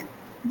 100%.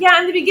 Yeah,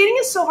 and the beginning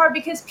is so hard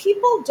because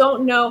people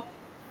don't know.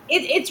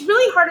 It's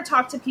really hard to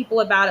talk to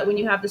people about it when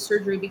you have the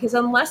surgery, because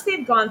unless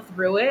they've gone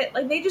through it,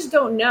 like, they just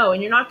don't know.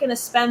 And you're not going to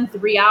spend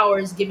 3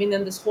 hours giving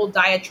them this whole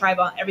diatribe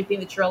on everything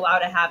that you're allowed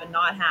to have and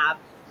not have.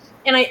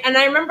 And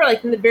I remember,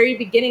 like, in the very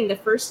beginning, the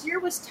first year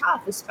was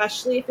tough,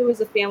 especially if it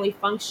was a family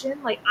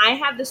function. Like, I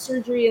had the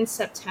surgery in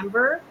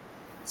September,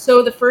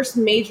 so the first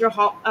major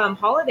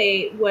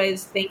holiday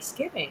was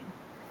Thanksgiving.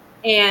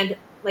 And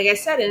like I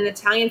said, in an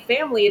Italian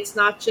family, it's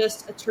not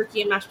just a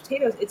turkey and mashed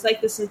potatoes. It's like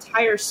this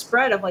entire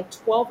spread of like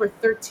 12 or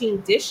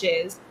 13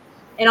 dishes.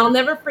 And I'll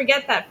never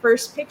forget that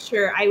first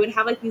picture. I would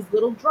have like these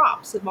little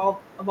drops of all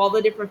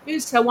the different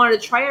foods because I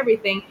wanted to try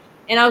everything.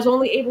 And I was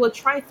only able to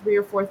try 3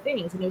 or 4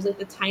 things. And it was like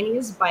the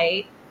tiniest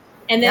bite.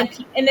 And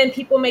then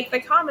people make the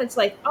comments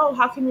like, oh,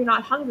 how come you're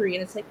not hungry?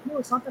 And it's like, no,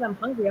 it's not that I'm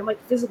hungry. I'm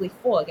like physically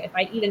full. Like, if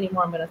I eat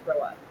anymore, I'm going to throw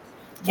up.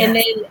 Yes. And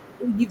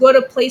then you go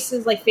to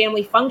places like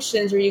family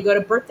functions, or you go to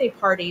birthday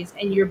parties,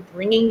 and you're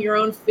bringing your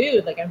own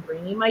food. Like, I'm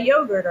bringing my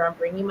yogurt, or I'm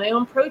bringing my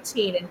own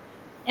protein.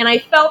 And I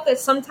felt that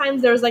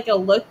sometimes there was like a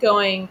look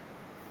going,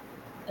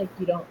 like,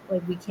 you don't,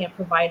 like, we can't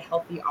provide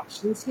healthy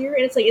options here.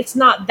 And it's like, it's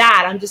not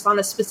that. I'm just on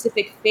a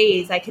specific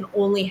phase. I can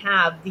only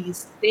have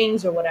these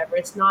things or whatever.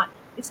 It's not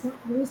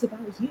always about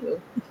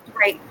you.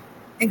 Right.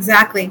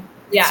 Exactly.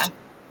 Yeah.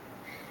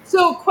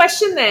 So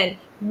question then,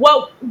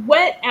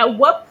 at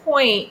what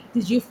point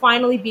did you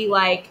finally be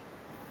like,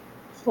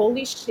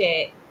 holy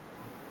shit,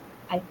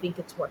 I think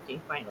it's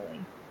working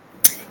finally?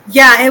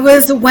 Yeah, it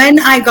was when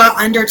I got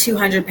under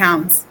 200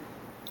 pounds.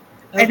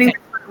 Okay. I think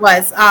that's what it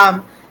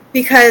was.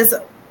 Because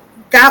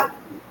that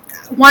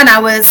one, I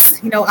was,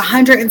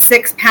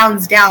 106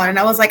 pounds down, and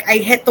I was like, I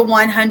hit the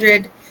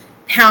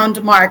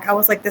 100-pound mark. I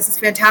was like, this is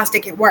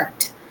fantastic. It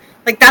worked.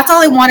 Like, that's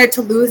all I wanted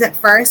to lose at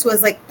first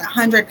was like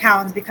 100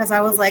 pounds, because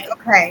I was like,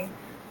 okay,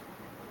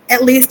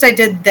 at least I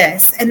did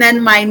this. And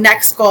then my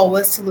next goal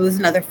was to lose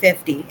another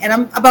 50. And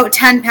I'm about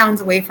 10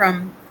 pounds away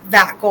from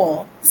that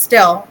goal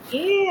still.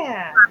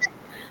 Yeah.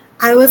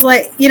 I was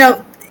like,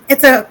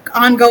 it's an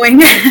ongoing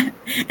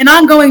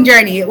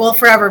journey. It will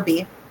forever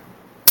be.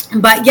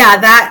 But yeah,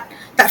 that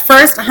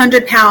first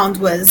 100 pounds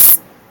was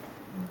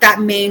that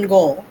main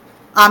goal.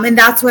 And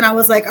that's when I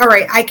was like, all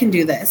right, I can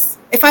do this.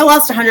 If I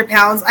lost 100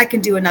 pounds, I can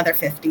do another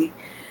 50.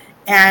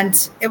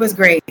 And it was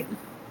great.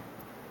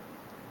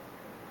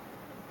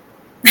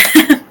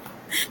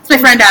 It's my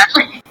friend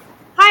Ashley.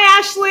 Hi,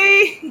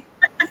 Ashley.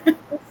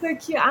 That's so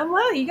cute. I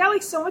love it. You got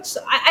like so much.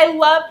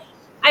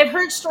 I've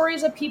heard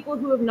stories of people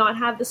who have not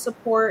had the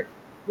support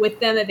with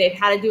them, that they've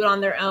had to do it on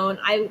their own.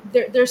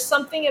 There's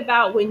something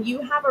about when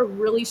you have a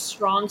really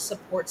strong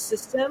support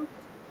system,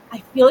 I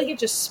feel like it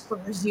just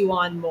spurs you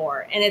on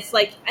more. And it's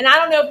like, and I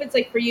don't know if it's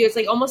like for you, it's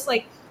like almost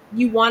like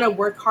you want to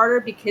work harder,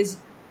 because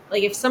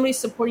like if somebody's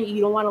supporting you,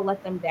 you don't want to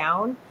let them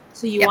down.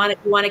 So you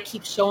want to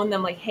keep showing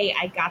them like, hey,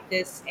 I got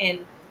this.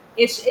 And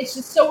it's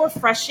just so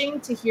refreshing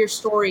to hear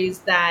stories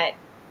that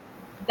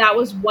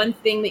was one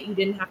thing that you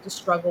didn't have to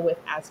struggle with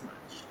as much.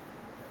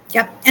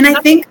 Yep. And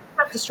I think you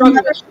have to struggle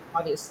with it,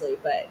 obviously,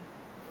 but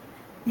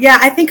yeah,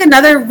 I think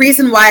another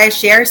reason why I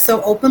share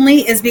so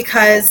openly is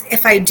because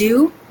if I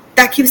do,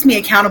 that keeps me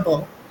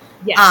accountable.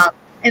 Yes.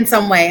 In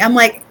some way. I'm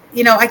like,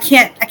 I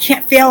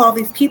can't fail all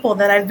these people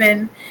that I've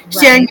been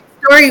sharing the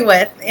story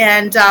with.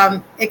 And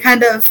it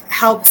kind of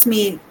helps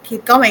me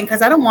keep going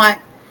because I don't want,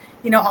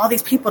 all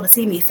these people to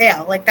see me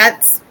fail. Like,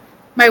 that's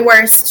my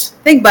worst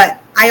thing,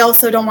 but I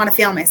also don't want to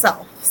fail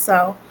myself.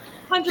 So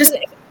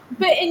 100%.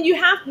 And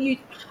you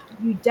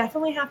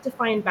definitely have to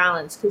find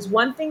balance, because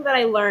one thing that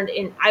I learned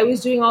I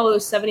was doing all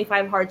those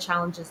 75 hard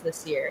challenges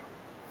this year,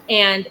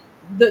 and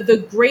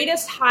the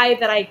greatest high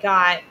that I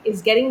got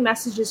is getting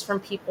messages from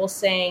people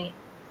saying,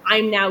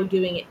 I'm now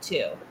doing it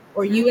too,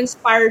 or you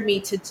inspired me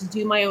to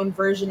do my own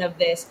version of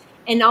this.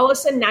 And all of a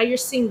sudden now you're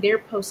seeing their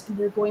posts and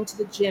they're going to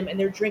the gym and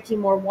they're drinking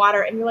more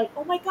water, and you're like,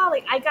 oh my God,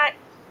 like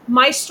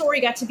my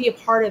story got to be a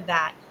part of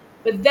that.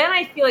 But then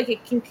I feel like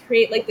it can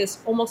create like this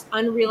almost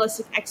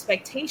unrealistic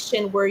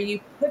expectation where you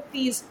put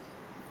these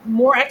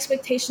more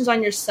expectations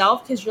on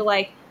yourself because you're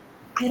like,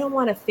 I don't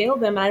want to fail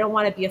them and I don't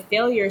want to be a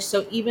failure.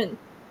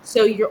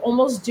 So you're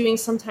almost doing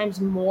sometimes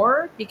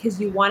more because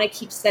you want to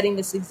keep setting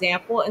this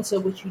example. And so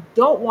what you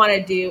don't want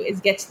to do is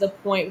get to the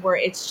point where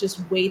it's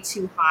just way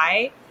too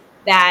high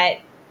that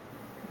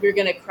you're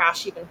going to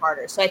crash even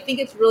harder. So I think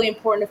it's really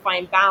important to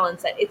find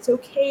balance, that it's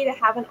okay to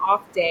have an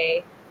off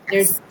day.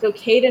 It's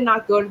okay to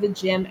not go to the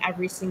gym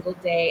every single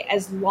day,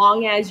 as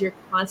long as you're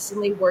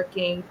constantly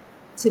working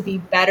to be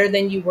better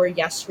than you were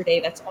yesterday.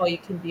 That's all you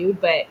can do.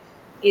 But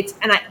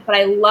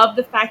I love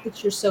the fact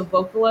that you're so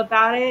vocal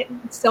about it.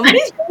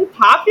 Somebody's really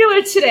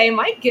popular today.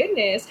 My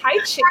goodness.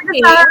 Hi,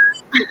 Chicky. I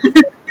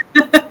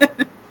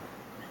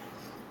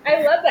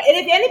love that. And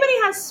if anybody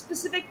has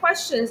specific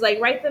questions, like,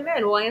 write them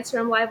in. We'll answer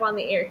them live on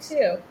the air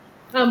too.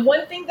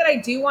 One thing that I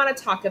do want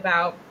to talk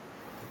about,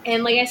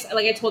 and like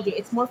I told you,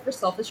 it's more for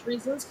selfish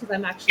reasons because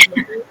I'm actually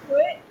looking into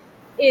it,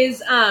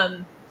 is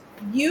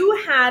you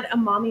had a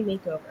mommy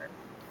makeover.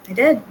 I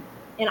did.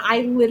 And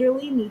I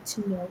literally need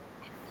to know.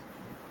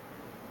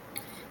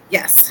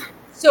 Yes.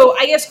 So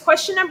I guess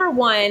question number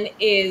one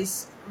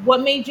is,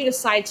 what made you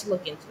decide to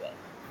look into it?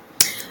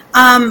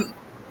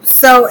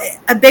 So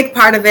a big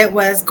part of it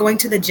was going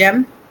to the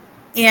gym,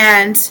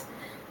 and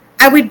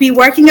I would be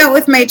working out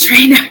with my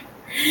trainer,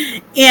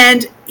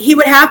 and he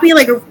would have me,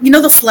 like,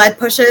 the sled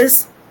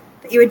pushes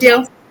that you would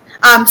do.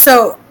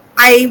 So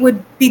I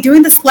would be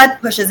doing the sled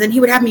pushes, and he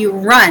would have me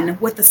run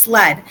with the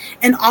sled,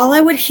 and all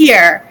I would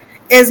hear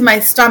is my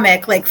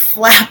stomach, like,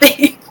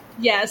 flapping.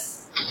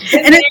 Yes.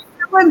 And it's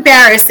so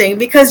embarrassing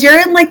because you're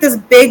in, like, this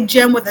big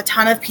gym with a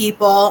ton of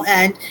people,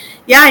 and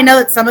yeah, I know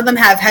that some of them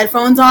have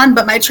headphones on,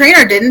 but my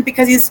trainer didn't,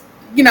 because he's,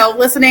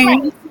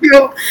 listening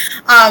to,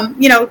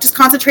 just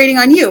concentrating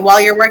on you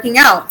while you're working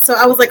out. So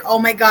I was like, oh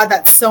my God,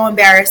 that's so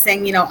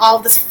embarrassing, all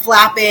this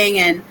flapping.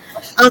 And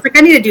I was like,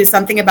 I need to do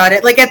something about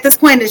it. Like, at this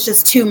point, it's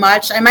just too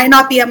much. I might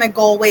not be at my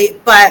goal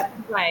weight, but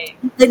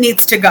it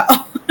needs to go.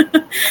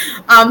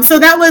 So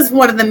that was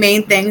one of the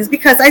main things,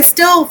 because I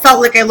still felt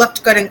like I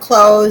looked good in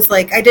clothes.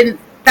 Like,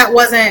 that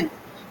wasn't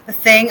a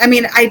thing. I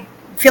mean, I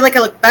feel like I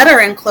look better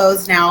in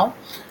clothes now.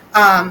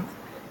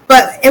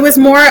 But it was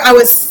more, I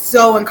was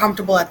so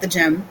uncomfortable at the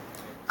gym.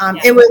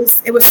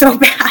 It was so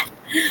bad.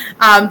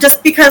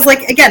 Just because,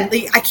 like, again,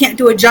 I can't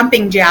do a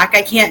jumping jack.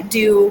 I can't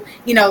do,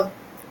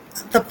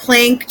 the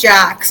plank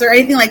jacks or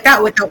anything like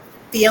that without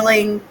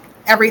feeling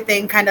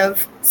everything kind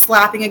of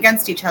slapping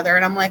against each other.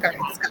 And I'm like, all right,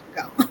 it's got to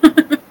go.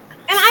 And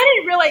I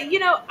didn't realize,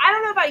 I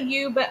don't know about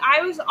you, but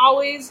I was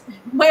always,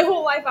 my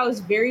whole life, I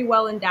was very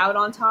well endowed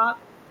on top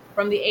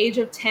from the age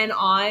of 10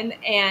 on.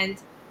 And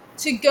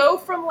to go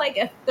from like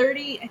a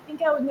 30,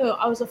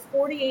 I was a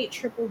 48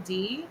 triple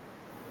D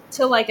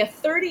to like a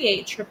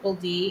 38 triple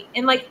D.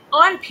 And like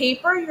on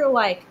paper, you're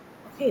like,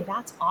 okay,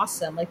 that's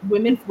awesome. Like,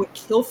 women would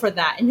kill for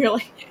that. And you're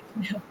like,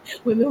 no,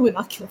 women would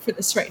not kill for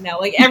this right now.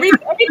 Like, everything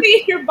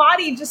in your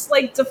body just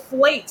like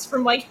deflates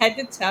from like head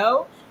to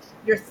toe.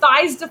 Your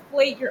thighs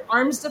deflate, your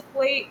arms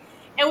deflate.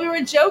 And we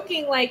were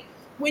joking, like,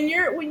 when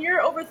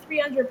you're over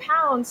 300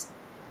 pounds,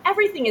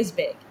 everything is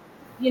big.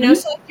 Mm-hmm.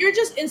 So if you're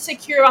just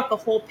insecure about the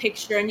whole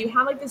picture and you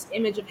have like this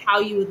image of how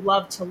you would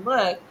love to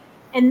look,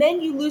 and then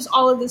you lose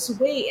all of this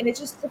weight and it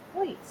just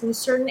deflates in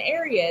certain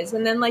areas,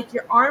 and then like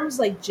your arms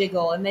like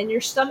jiggle, and then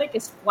your stomach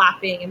is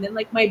flapping, and then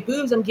like my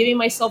boobs, I'm giving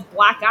myself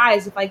black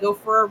eyes if I go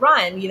for a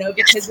run,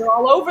 because they're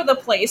all over the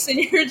place, and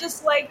you're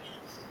just like,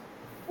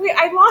 wait,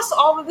 I lost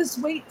all of this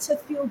weight to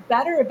feel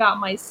better about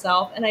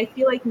myself, and I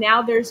feel like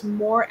now there's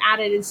more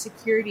added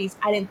insecurities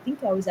I didn't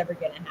think I was ever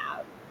going to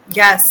have.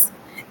 Yes.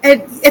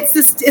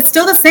 It's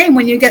still the same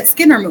when you get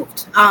skin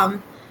removed.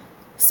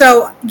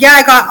 So yeah,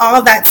 I got all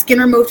of that skin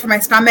removed from my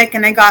stomach,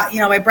 and I got,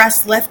 my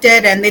breasts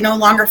lifted, and they no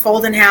longer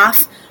fold in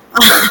half.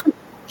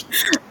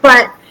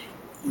 But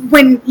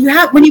when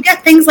you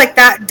get things like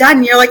that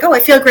done, you're like, oh, I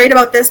feel great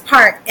about this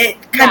part.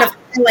 It kind of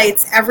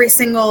highlights every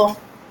single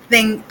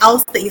thing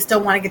else that you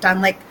still want to get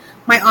done. Like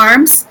my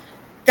arms,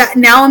 that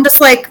now I'm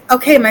just like,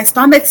 okay, my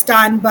stomach's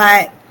done,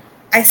 but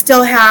I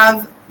still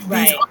have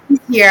these arms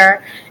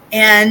here,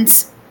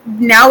 and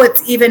now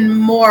it's even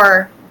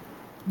more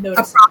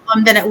a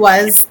problem than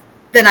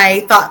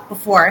I thought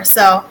before.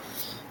 So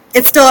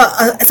it's still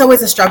it's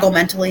always a struggle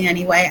mentally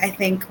anyway, I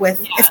think,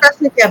 with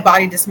especially if you have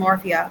body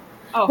dysmorphia,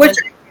 which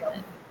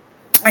 100%.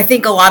 I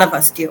think a lot of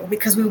us do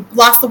because we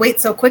lost the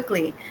weight so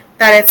quickly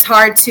that it's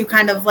hard to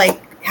kind of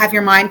like have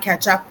your mind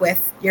catch up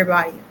with your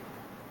body.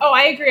 Oh,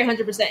 I agree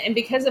 100%. And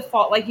because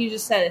like you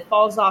just said, it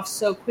falls off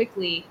so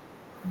quickly,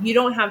 you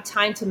don't have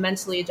time to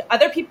mentally adjust.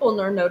 Other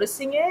people are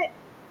noticing it,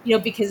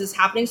 because it's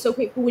happening so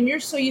quick. But when you're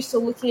so used to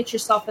looking at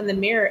yourself in the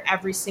mirror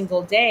every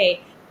single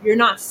day, you're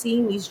not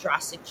seeing these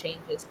drastic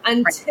changes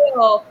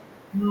until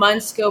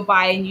months go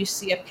by and you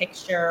see a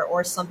picture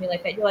or something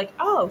like that. You're like,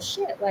 oh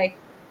shit, like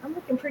I'm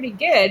looking pretty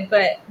good.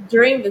 But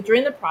during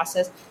the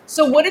process,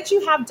 so what did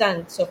you have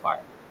done so far?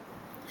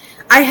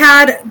 I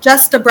had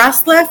just a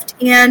breast lift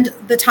and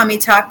the tummy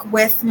tuck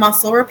with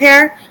muscle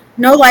repair,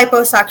 no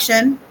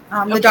liposuction.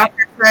 The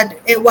doctor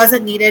said it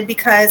wasn't needed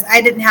because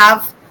I didn't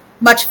have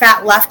much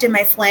fat left in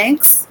my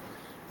flanks.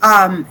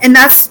 And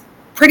that's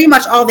pretty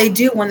much all they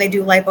do when they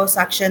do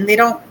liposuction. They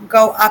don't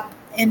go up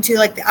into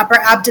like the upper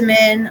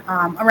abdomen,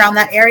 around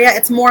that area.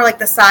 It's more like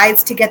the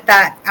sides to get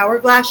that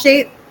hourglass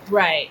shape.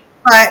 Right.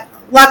 But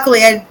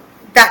luckily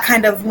that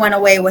kind of went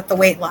away with the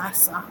weight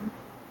loss.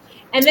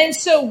 And then,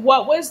 so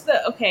what was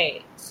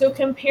so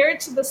compared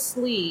to the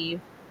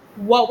sleeve,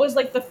 what was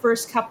like the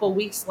first couple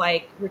weeks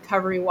like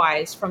recovery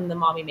wise from the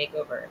mommy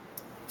makeover?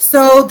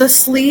 So the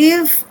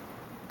sleeve,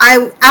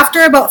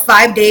 after about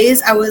 5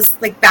 days, I was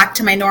like back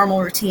to my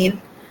normal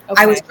routine.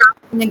 I was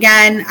shopping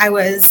again. I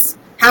was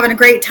having a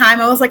great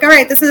time. I was like, all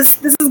right, this is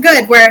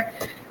good. We're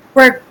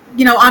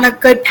on a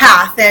good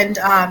path. And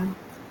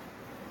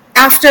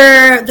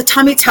after the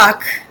tummy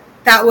tuck,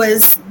 that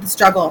was the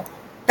struggle.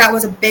 That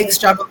was a big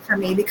struggle for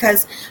me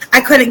because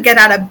I couldn't get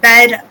out of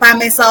bed by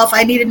myself.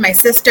 I needed my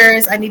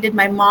sisters. I needed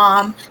my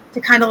mom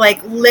to kind of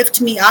like lift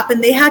me up.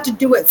 And they had to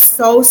do it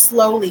so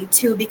slowly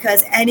too,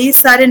 because any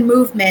sudden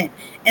movement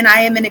and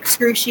I am in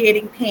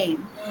excruciating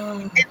pain.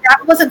 And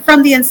that wasn't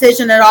from the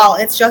incision at all.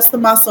 It's just the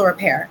muscle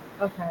repair.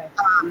 Okay.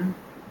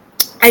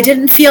 I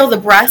didn't feel the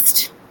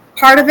breast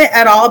part of it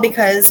at all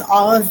because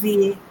all of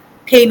the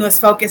pain was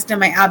focused in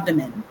my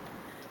abdomen.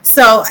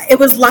 So it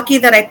was lucky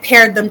that I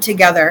paired them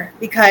together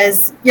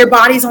because your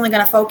body's only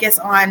going to focus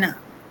on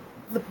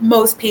the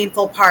most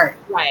painful part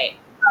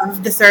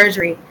of the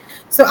surgery.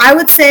 So I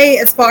would say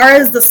as far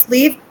as the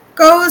sleeve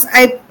goes,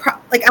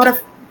 out of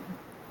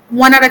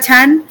 1 out of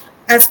 10,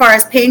 as far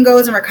as pain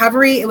goes and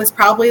recovery, it was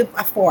probably a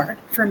 4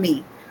 for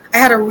me. I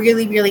had a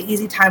really, really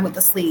easy time with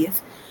the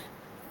sleeve.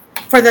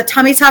 For the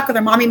tummy tuck or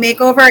the mommy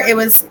makeover, it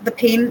was the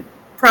pain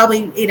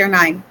probably 8 or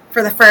 9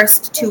 for the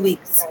first 2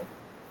 weeks.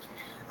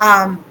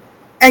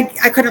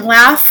 I couldn't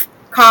laugh,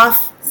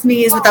 cough,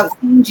 sneeze without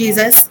seeing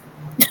Jesus.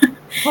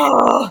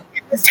 It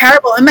was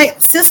terrible. And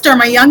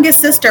my youngest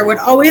sister, would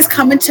always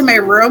come into my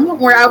room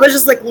where I was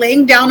just like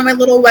laying down on my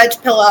little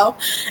wedge pillow.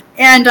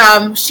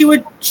 And she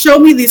would show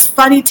me these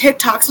funny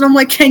TikToks. And I'm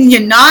like, can you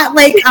not?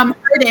 Like, I'm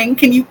hurting.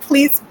 Can you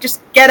please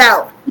just get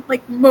out?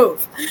 Like,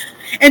 move.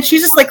 And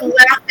she's just like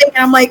laughing. And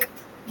I'm like,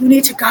 you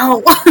need to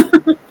go.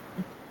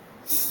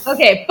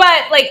 Okay,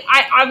 but like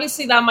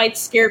obviously that might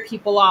scare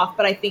people off,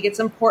 but I think it's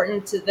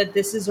important that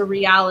this is a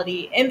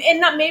reality, and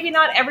maybe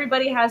not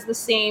everybody has the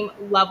same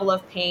level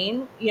of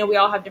pain. We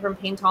all have different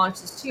pain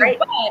tolerances too. Right.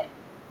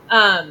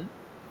 But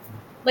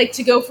like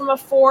to go from a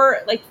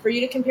 4, like for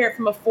you to compare it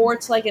from a 4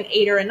 to like an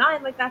 8 or a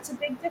 9, like that's a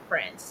big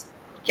difference.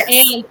 Yes.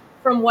 And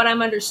from what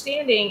I'm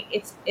understanding,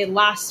 it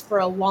lasts for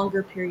a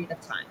longer period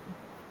of time.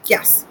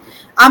 Yes,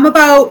 I'm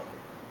about,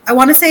 I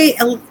want to say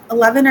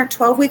 11 or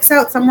 12 weeks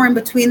out, somewhere in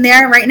between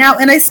there right now.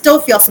 And I still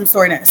feel some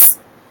soreness.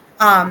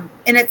 And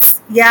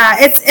it's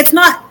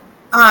not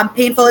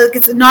painful.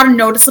 It's not a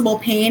noticeable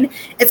pain.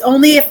 It's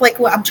only if like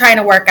I'm trying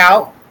to work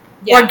out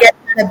or get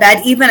out of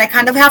bed. Even I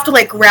kind of have to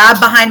like grab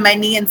behind my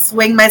knee and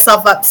swing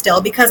myself up still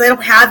because I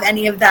don't have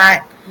any of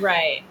that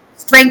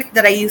strength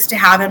that I used to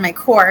have in my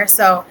core.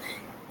 So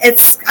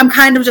I'm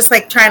kind of just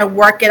like trying to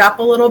work it up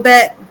a little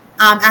bit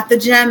at the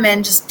gym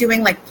and just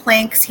doing like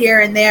planks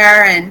here and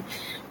there and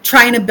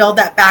trying to build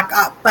that back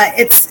up, but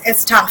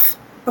it's tough.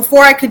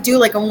 Before I could do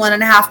like a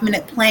 1.5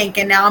 minute plank,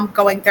 and now I'm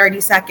going 30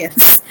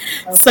 seconds.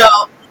 Okay. So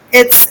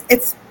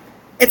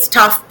it's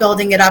tough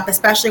building it up,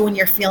 especially when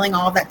you're feeling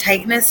all that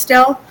tightness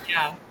still.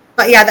 Yeah.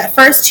 But yeah, that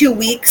first 2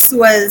 weeks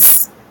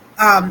was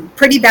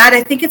pretty bad.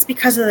 I think it's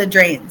because of the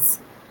drains.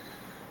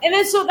 And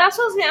then, so that's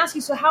what I was going to ask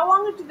you. So how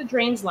long did the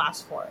drains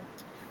last for?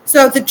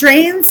 So the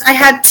drains, I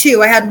had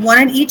 2. I had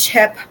 1 in each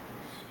hip,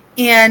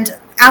 and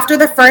after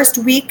the first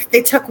week,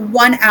 they took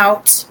 1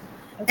 out,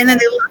 and then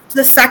they left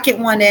the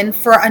second one in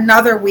for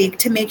another week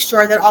to make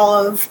sure that all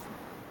of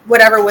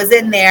whatever was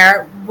in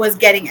there was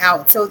getting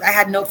out. So I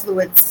had no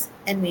fluids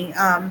in me.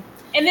 And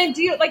then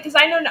do you, like, because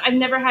I know I've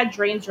never had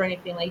drains or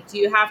anything, like, do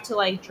you have to,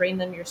 like, drain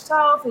them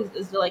yourself?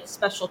 Is there, like,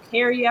 special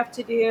care you have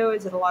to do?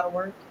 Is it a lot of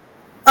work?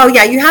 Oh,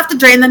 yeah, you have to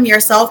drain them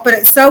yourself, but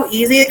it's so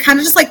easy. It kind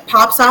of just, like,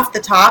 pops off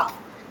the top,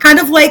 kind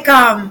of like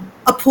a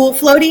pool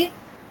floaty.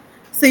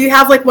 So you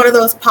have like one of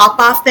those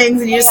pop-off things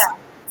and you just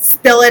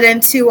spill it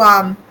into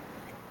a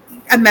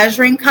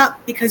measuring cup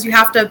because you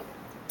have to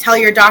tell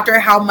your doctor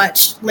how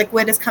much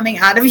liquid is coming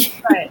out of you.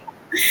 Right.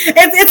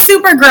 It's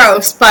super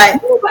gross,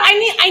 but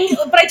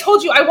but I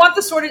told you I want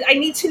the sort of, I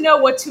need to know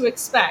what to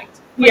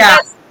expect. Like, yeah,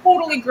 that's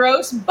totally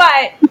gross,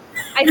 but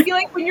I feel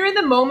like when you're in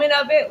the moment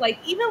of it, like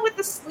even with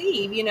the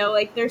sleeve, you know,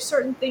 like there's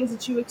certain things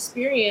that you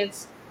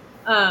experience,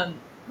 I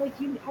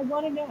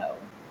want to know.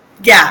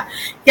 yeah,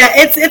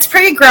 it's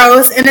pretty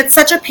gross, and it's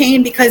such a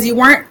pain because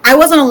I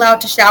wasn't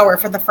allowed to shower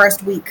for the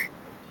first week.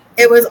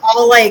 It was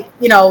all like,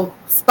 you know,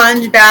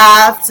 sponge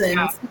baths and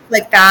stuff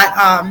like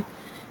that.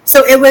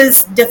 So it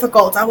was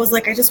difficult. I was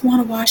like, I just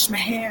want to wash my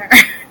hair.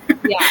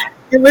 Yeah.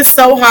 It was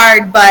so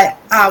hard, but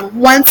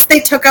once they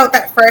took out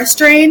that first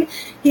drain,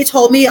 he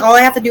told me all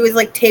I have to do is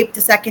like tape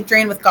the second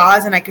drain with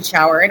gauze and I could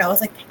shower. And I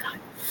was like, thank God.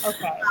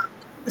 Okay.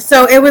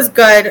 So it was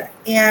good.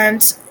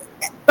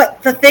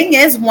 But the thing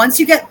is, once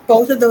you get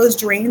both of those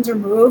drains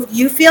removed,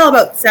 you feel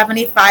about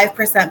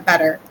 75%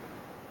 better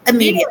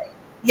immediately. Really?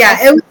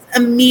 Yeah, it was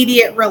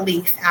immediate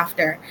relief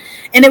after.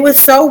 And it was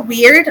so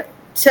weird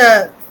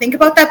to think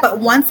about that, but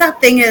once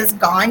that thing is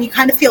gone, you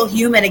kind of feel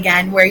human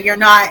again, where you're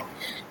not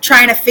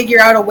trying to figure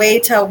out a way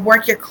to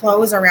work your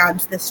clothes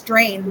around this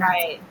drain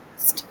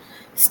that's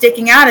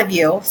sticking out of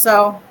you.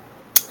 So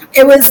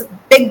it was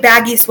big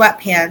baggy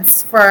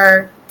sweatpants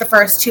for the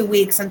first 2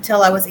 weeks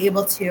until I was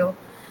able to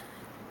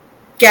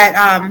get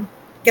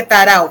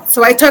that out.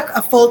 So I took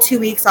a full 2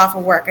 weeks off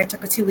of work. I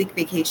took a 2-week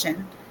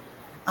vacation.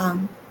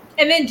 And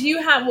then do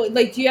you have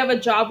a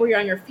job where you're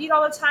on your feet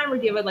all the time, or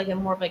do you have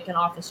more of like an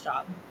office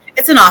job?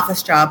 It's an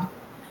office job,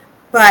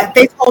 but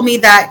they told me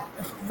that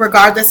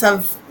regardless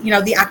of, you know,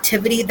 the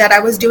activity that I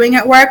was doing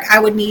at work, I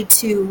would need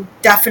to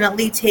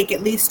definitely take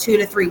at least 2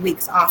 to 3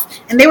 weeks off.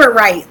 And they were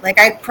right. Like,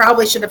 I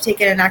probably should have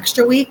taken an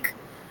extra week.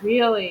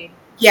 Really?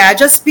 Yeah,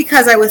 just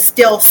because I was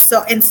still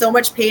in so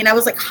much pain. I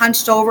was like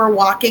hunched over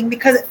walking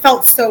because it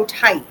felt so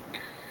tight.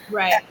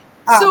 Right.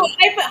 So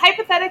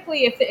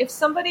hypothetically, if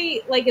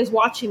somebody like is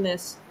watching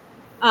this,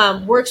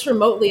 works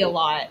remotely a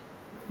lot,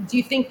 do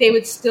you think they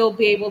would still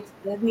be able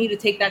to need to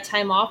take that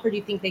time off, or do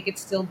you think they could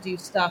still do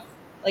stuff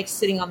like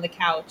sitting on the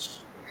couch?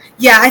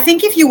 Yeah, I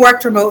think if you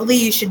worked remotely,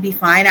 you should be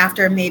fine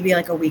after maybe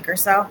like a week or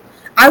so.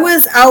 I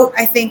was out,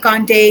 I think,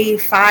 on day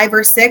 5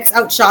 or 6,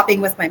 out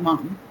shopping with my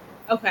mom.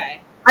 Okay.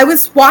 I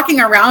was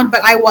walking around,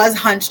 but I was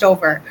hunched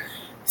over.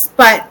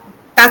 But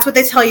that's what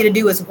they tell you to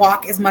do, is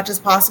walk as much as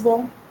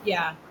possible.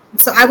 Yeah.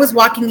 So I was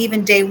walking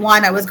even day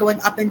 1. I was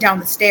going up and down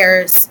the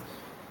stairs,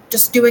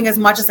 just doing as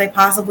much as I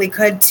possibly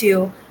could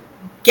to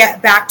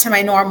get back to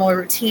my normal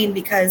routine,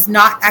 because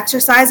not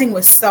exercising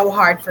was so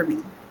hard for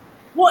me.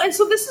 Well, and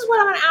so this is what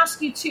I'm going to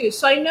ask you too.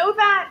 So I know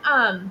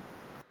that,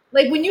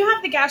 like when you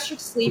have the gastric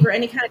sleeve or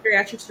any kind of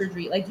bariatric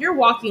surgery, like you're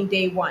walking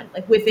day 1,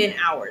 like within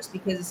hours,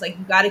 because it's like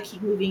you got to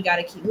keep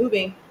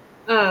moving.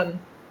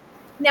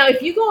 Now,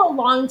 if you go a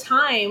long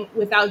time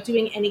without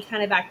doing any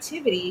kind of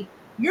activity,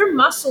 your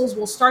muscles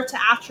will start to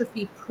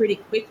atrophy pretty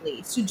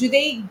quickly. So do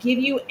they give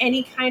you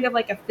any kind of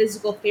like a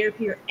physical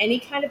therapy or any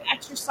kind of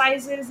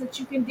exercises that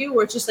you can do,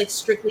 or it's just like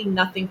strictly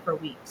nothing for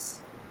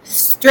weeks?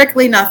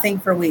 Strictly nothing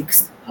for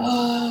weeks.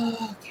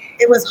 Oh, okay.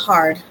 It was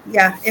hard.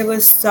 Yeah, it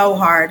was so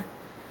hard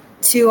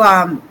to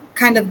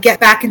kind of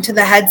get back into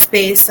the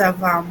headspace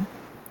of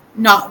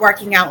not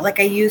working out like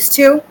I used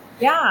to.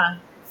 Yeah.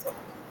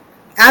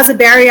 As a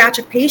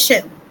bariatric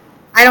patient,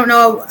 I don't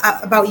know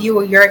about you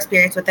or your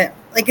experience with it.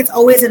 Like, it's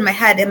always in my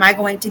head, am I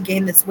going to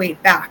gain this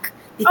weight back?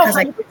 Because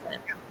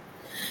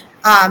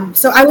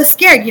so I was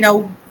scared, you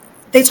know.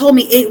 They told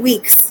me 8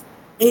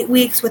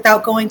 weeks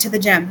without going to the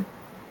gym.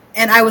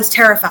 And I was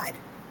terrified.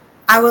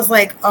 I was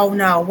like, oh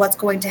no, what's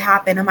going to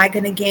happen? Am I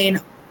going to gain,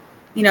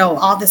 you know,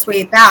 all this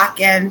weight back?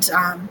 And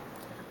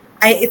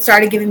it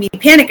started giving me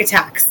panic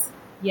attacks.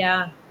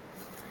 Yeah.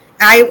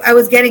 I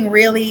was getting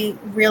really,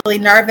 really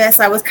nervous.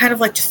 I was kind of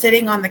like just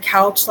sitting on the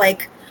couch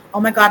like, oh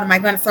my God, am I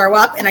going to throw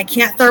up? And I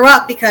can't throw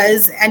up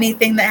because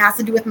anything that has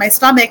to do with my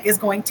stomach is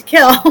going to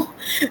kill.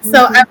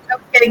 So I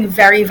was getting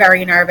very,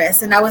 very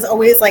nervous. And I was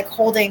always like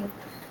holding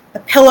the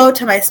pillow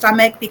to my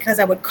stomach because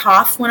I would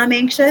cough when I'm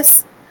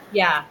anxious.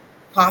 Yeah.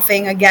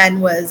 Coughing,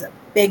 again, was a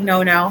big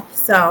no-no.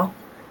 So,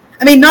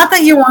 I mean, not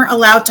that you weren't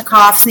allowed to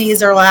cough,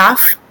 sneeze, or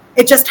laugh.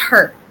 It just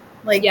hurt.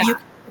 Like,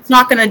 it's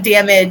not going to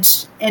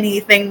damage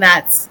anything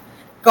that's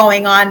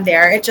going on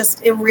there. It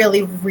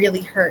really,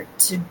 really hurt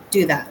to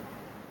do that.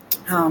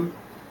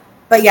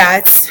 But yeah,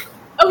 it's...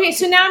 Okay,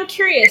 so now I'm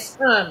curious.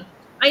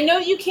 I know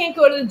you can't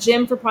go to the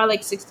gym for probably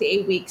like 6 to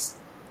 8 weeks,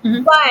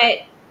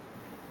 but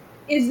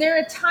is there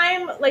a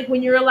time like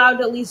when you're allowed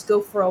to at least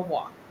go for a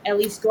walk? At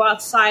least go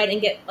outside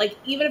and get like,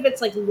 even if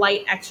it's like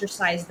light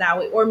exercise that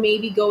way, or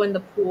maybe go in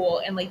the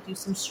pool and like do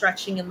some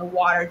stretching in the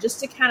water just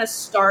to kind of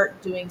start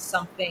doing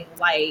something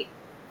light.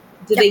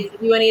 Did they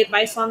give you any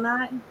advice on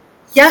that?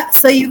 Yeah,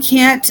 so you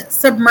can't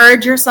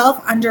submerge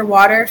yourself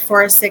underwater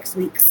for 6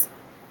 weeks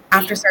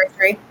after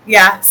surgery.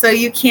 Yeah, so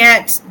you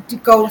can't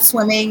go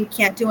swimming,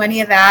 can't do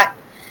any of that.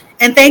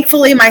 And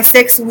thankfully my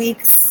 6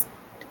 weeks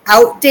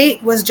out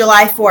date was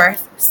July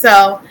 4th.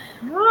 So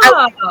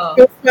I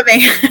was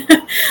swimming.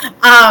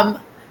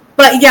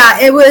 But yeah,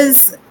 it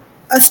was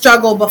a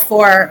struggle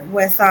before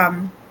with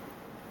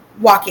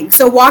walking.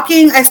 So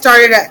walking, I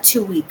started at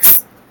 2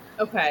 weeks.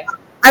 Okay.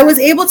 I was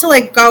able to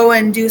like go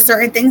and do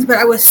certain things, but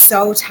I was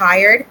so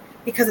tired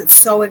because it's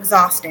so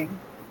exhausting.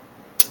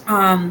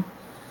 And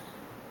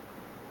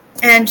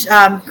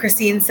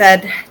Christine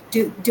said,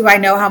 do I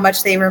know how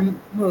much they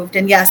removed?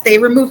 And yes, they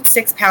removed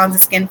 6 pounds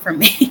of skin from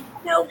me.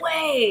 No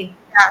way.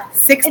 Yeah,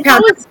 6 And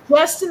pounds. that was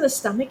just in the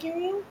stomach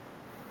area?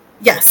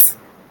 Yes.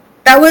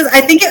 That was,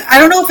 I think, I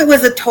don't know if it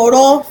was a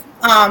total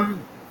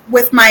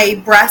with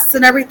my breasts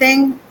and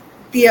everything,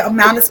 the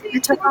amount of skin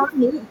it took off.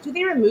 Do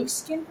they remove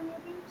skin from your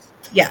boobs?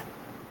 Yeah.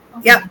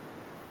 Okay. Yep.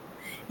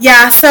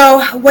 Yeah,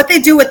 so what they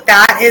do with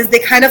that is they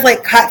kind of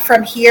like cut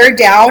from here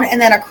down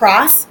and then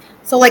across,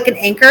 so like an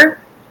anchor.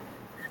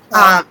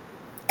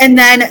 And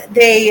then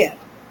they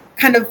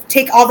kind of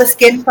take all the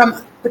skin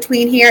from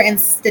between here and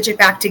stitch it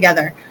back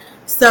together.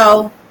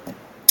 So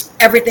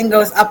everything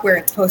goes up where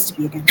it's supposed to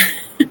be again.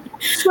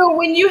 So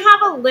when you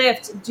have a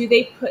lift,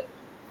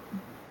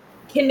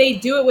 can they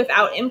do it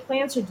without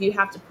implants, or do you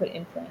have to put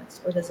implants,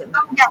 or does it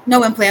matter? Yeah,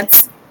 no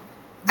implants.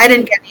 I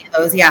didn't get any of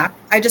those, yeah.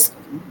 I just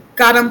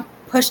got them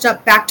pushed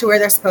up back to where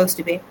they're supposed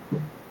to be.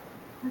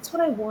 That's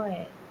what I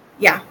want.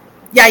 Yeah.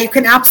 Yeah, you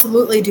can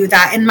absolutely do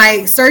that. And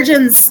my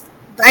surgeons,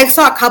 I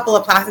saw a couple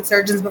of plastic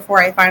surgeons before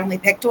I finally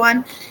picked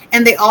one,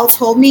 and they all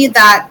told me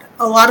that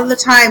a lot of the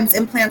times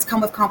implants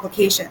come with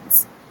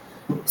complications.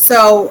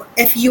 So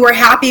if you were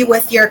happy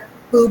with your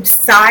boob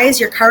size,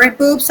 your current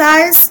boob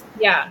size,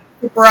 yeah,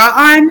 your bra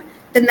on,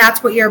 then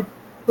that's what your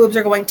boobs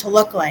are going to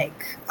look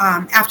like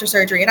after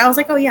surgery. And I was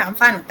like, oh yeah, I'm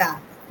fine with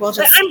that. We'll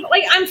just.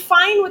 I'm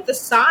fine with the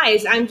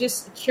size. I'm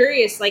just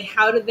curious, like,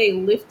 how do they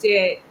lift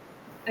it?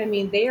 I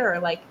mean, they are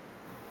like,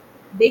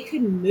 they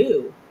could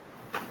move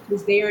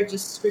because they are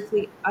just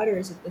strictly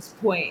udders at this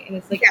point, and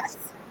it's like. Yes.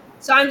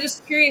 So I'm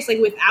just curious, like,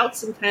 without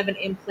some kind of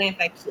an implant,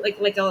 that like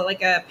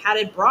a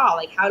padded bra,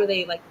 like, how do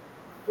they like,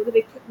 what do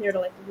they put in there to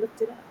like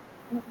lift it up?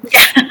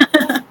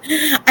 Yeah.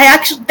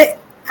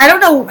 I don't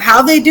know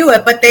how they do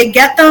it, but they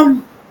get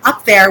them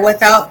up there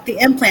without the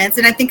implants,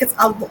 and I think it's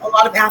a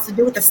lot of it has to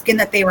do with the skin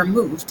that they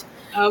removed.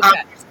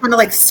 Okay. Just kind of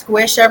like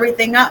squish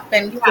everything up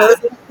and close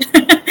it.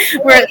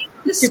 Right.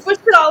 Just squish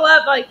it all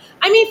up. Like,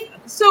 I mean,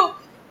 so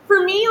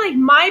for me, like,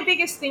 my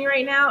biggest thing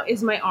right now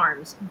is my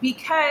arms,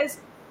 because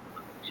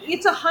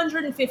it's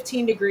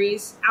 115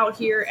 degrees out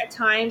here at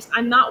times.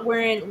 I'm not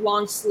wearing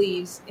long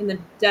sleeves in the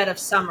dead of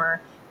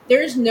summer.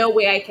 There's no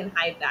way I can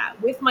hide that.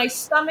 With my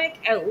stomach,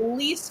 at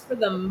least for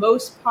the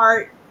most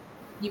part,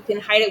 you can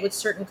hide it with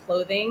certain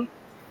clothing.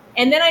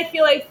 And then I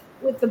feel like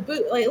with the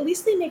boot, like, at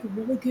least they make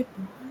really good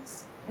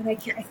bras. And I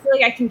feel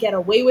like I can get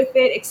away with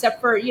it,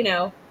 except for,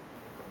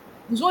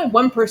 there's only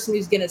one person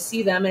who's going to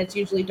see them, and it's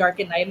usually dark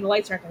at night and the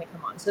lights aren't going to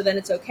come on. So then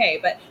it's okay.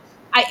 But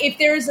if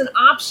there's an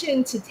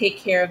option to take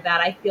care of that,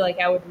 I feel like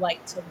I would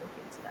like to look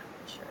into that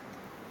for sure.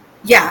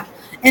 Yeah.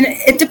 And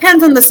it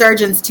depends on the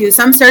surgeons too.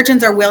 Some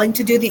surgeons are willing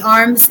to do the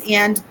arms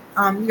and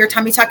your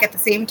tummy tuck at the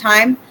same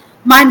time.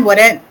 Mine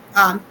wouldn't,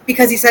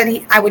 because he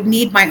said I would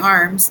need my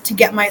arms to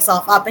get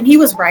myself up, and he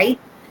was right.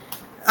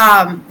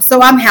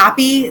 So I'm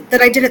happy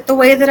that I did it the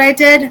way that I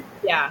did.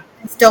 Yeah.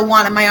 I still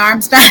wanted my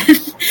arms done,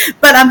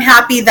 but I'm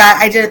happy that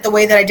I did it the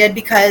way that I did,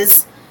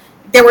 because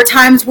there were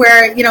times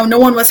where, no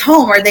one was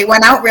home, or they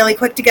went out really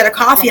quick to get a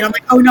coffee, and I'm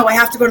like, oh no, I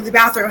have to go to the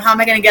bathroom. How am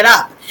I going to get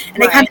up?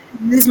 And I kind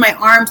of use my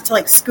arms to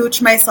like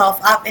scooch myself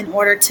up in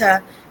order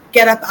to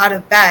get up out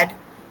of bed,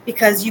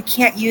 because you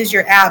can't use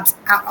your abs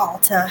at all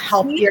to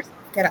help yourself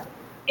get up.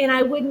 And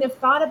I wouldn't have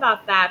thought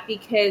about that,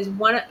 because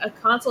a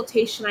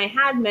consultation I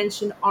had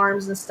mentioned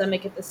arms and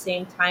stomach at the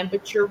same time.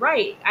 But you're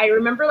right. I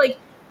remember, like,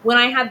 when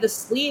I had the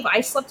sleeve,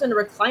 I slept in a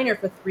recliner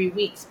for 3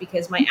 weeks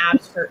because my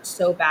abs hurt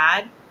so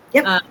bad.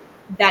 Yep.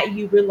 That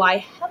you rely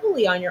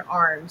heavily on your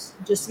arms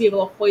just to be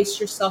able to hoist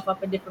yourself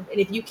up and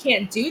if you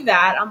can't do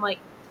that, I'm like,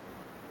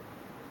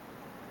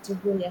 it's a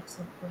really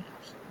excellent point,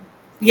 actually.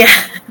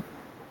 Yeah.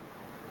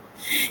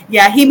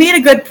 Yeah, he made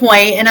a good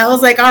point, and I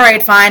was like, all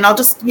right, fine, I'll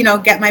just,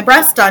 get my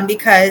breast done,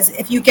 because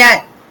if you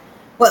get,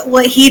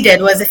 what he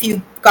did was, if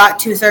you got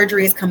 2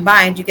 surgeries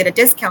combined, you get a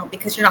discount,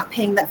 because you're not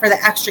paying that for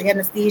the extra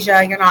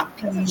anesthesia, you're not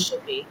paying. As it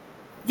should be.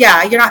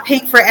 Yeah, you're not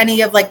paying for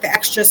any of like the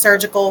extra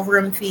surgical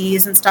room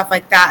fees and stuff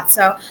like that.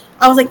 So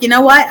I was like, you know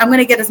what? I'm going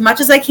to get as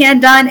much as I can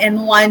done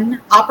in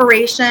one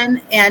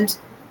operation and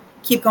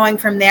keep going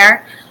from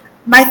there.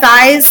 My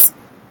thighs,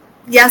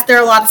 yes,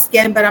 they're a lot of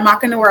skin, but I'm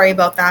not going to worry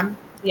about them.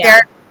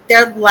 Yeah.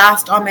 They're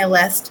last on my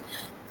list.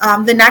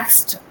 The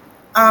next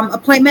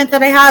appointment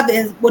that I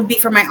have would be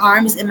for my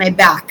arms and my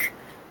back,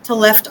 to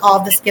lift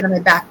all the skin on my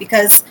back,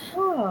 because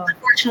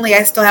unfortunately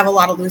I still have a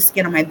lot of loose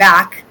skin on my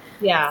back.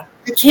 Yeah.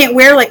 I can't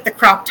wear like the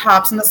crop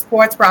tops and the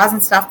sports bras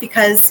and stuff,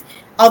 because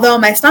although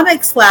my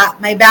stomach's flat,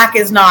 my back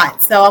is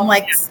not. So I'm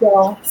like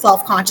still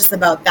self-conscious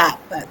about that.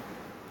 But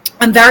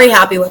I'm very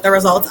happy with the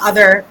results.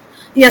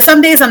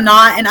 Some days I'm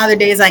not, and other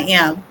days I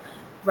am.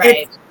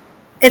 Right.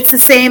 It's the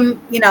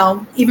same,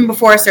 even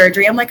before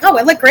surgery. I'm like, oh,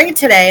 I look great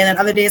today. And then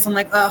other days I'm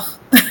like, ugh.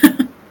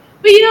 But,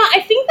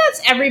 I think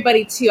that's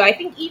everybody too. I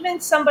think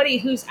even somebody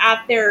who's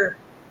at their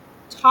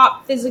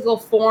top physical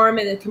form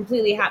and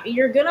completely happy,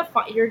 you're gonna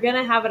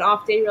have an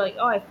off day. You're like,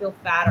 oh, I feel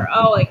fat, or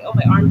oh, like, oh,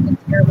 my arms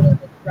look terrible in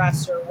the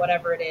dress, or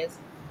whatever it is.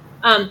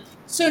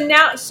 So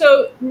now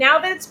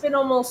that it's been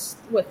almost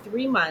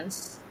 3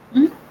 months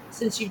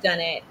since you've done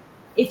it,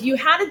 if you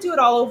had to do it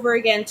all over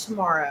again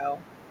tomorrow,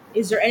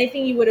 is there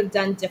anything you would have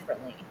done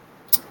differently?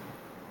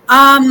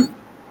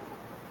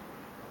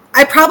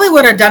 I probably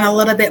would have done a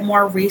little bit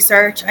more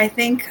research, I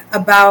think,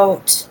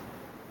 about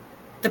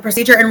the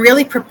procedure and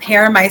really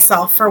prepare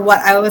myself for what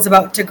I was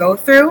about to go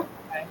through.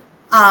 Okay.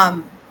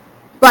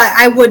 But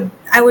I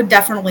would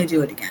definitely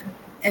do it again.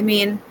 I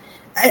mean,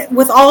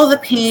 with all of the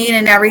pain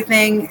and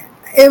everything,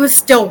 it was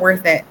still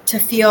worth it to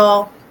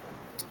feel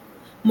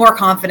more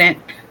confident,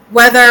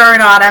 whether or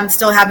not I'm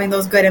still having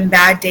those good and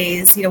bad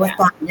days, with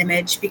body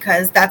image,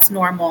 because that's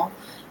normal.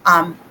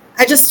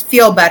 I just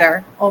feel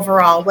better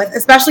overall, with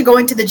especially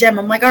going to the gym.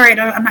 I'm like, all right,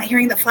 I'm not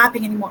hearing the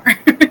flapping anymore.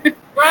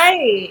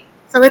 Right.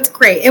 So it's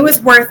great. It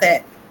was worth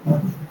it.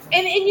 And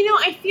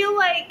I feel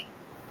like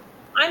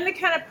I'm the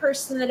kind of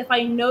person that if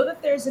I know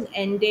that there's an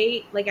end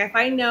date, like if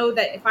I know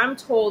that if I'm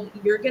told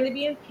you're going to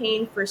be in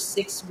pain for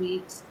 6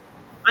 weeks,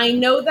 I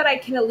know that I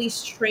can at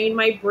least train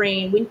my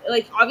brain. When,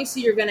 like,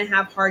 obviously you're going to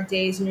have hard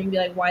days and you're going to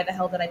be like, why the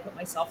hell did I put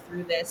myself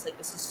through this? Like,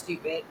 this is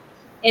stupid.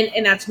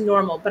 And that's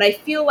normal. But I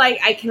feel like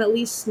I can at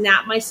least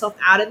snap myself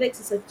out of it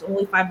since it's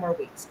only 5 more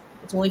weeks.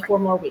 It's only 4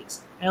 more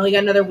weeks. I only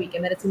got another week,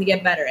 and then it's going to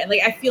get better. And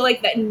like, I feel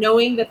like that,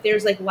 knowing that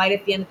there's like light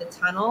at the end of the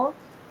tunnel,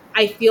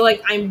 I feel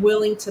like I'm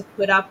willing to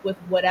put up with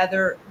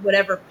whatever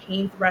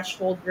pain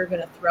threshold you're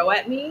going to throw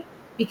at me,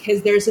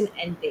 because there's an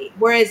end date.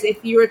 Whereas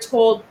if you were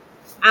told,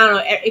 I don't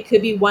know, it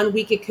could be 1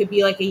 week, it could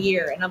be like a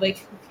year, and I'm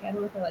like, okay, I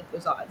don't know if I like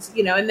those odds,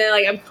 and then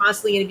like I'm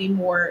constantly going to be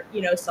more,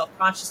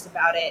 self-conscious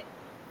about it.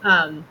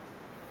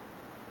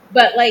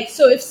 But like,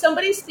 so if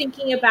somebody's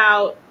thinking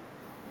about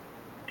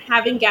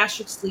having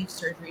gastric sleeve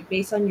surgery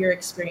based on your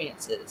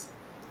experiences,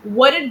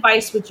 what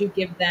advice would you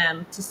give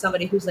them to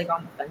somebody who's like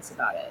on the fence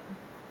about it?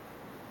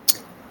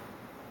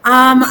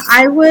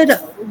 I would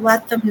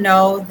let them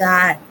know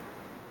that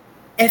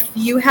if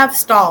you have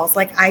stalls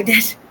like I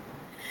did,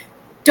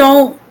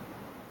 don't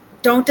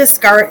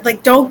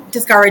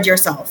discourage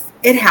yourself.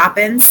 It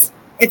happens.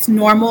 It's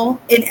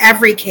normal in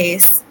every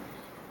case,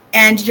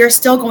 and you're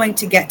still going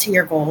to get to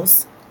your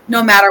goals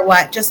no matter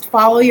what. Just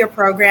follow your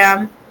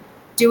program,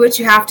 do what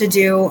you have to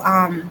do.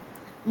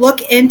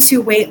 Look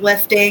into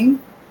weightlifting.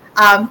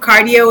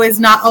 Cardio is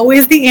not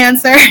always the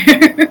answer.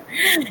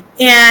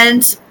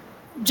 And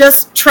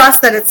just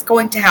trust that it's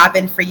going to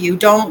happen for you.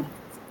 Don't,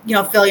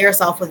 fill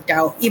yourself with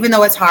doubt, even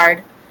though it's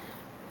hard.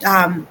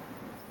 That's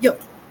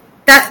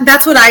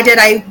what I did.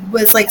 I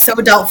was like so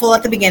doubtful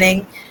at the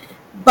beginning,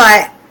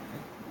 but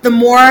the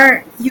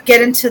more you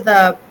get into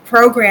the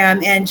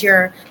program and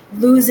you're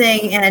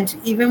losing, and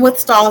even with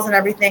stalls and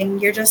everything,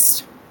 you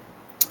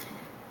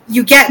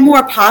get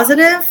more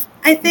positive,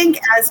 I think,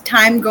 as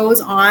time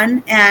goes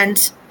on.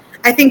 And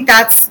I think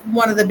that's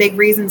one of the big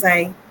reasons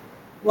I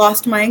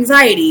lost my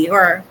anxiety,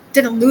 or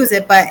didn't lose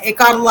it, but it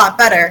got a lot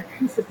better.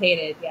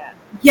 Anticipated, yeah.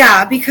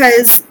 Yeah,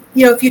 because,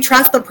 if you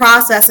trust the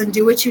process and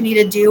do what you need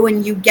to do,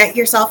 and you get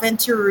yourself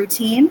into a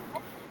routine,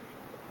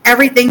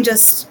 everything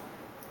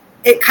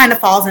it kind of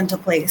falls into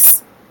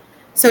place.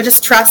 So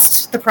just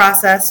trust the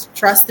process,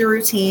 trust the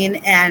routine,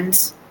 and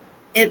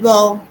it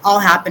will all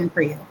happen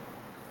for you.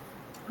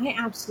 I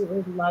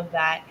absolutely love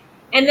that.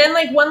 And then,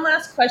 like, one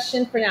last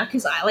question for now,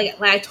 because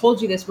I told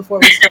you this before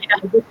we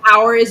started. This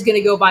hour is going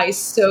to go by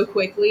so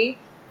quickly.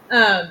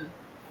 I'm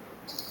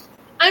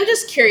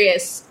just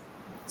curious.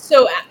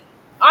 So,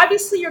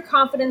 obviously, your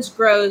confidence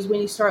grows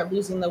when you start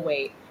losing the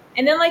weight.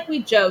 And then, like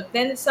we joked,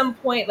 then at some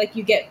point, like,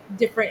 you get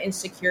different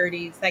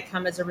insecurities that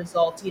come as a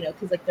result,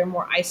 because, like, they're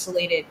more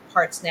isolated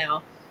parts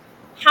now.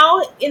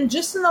 How, in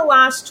the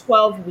last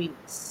 12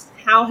 weeks,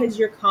 how has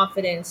your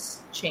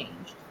confidence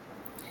changed?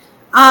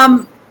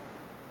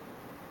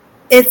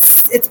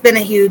 It's been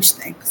a huge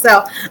thing.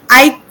 So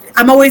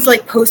I'm always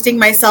like posting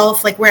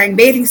myself like wearing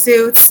bathing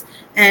suits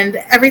and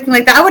everything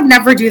like that. I would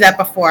never do that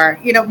before.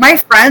 My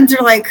friends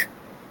are like,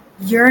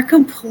 you're a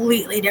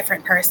completely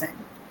different person.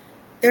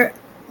 They're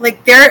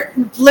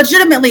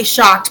legitimately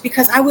shocked,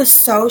 because I was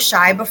so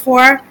shy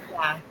before.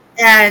 Yeah.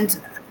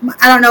 And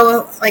I don't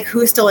know like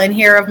who's still in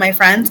here of my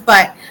friends,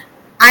 but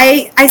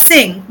I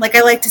sing. Like,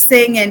 I like to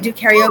sing and do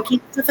karaoke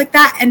and stuff like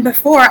that. And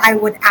before, I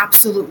would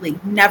absolutely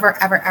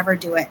never, ever, ever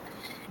do it.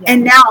 Yeah.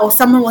 And now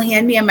someone will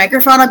hand me a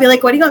microphone. I'll be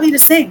like, what do you want me to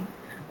sing?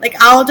 Like,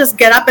 I'll just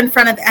get up in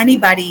front of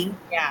anybody,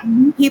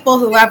 people,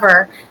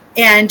 whoever,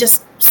 and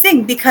just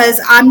sing, because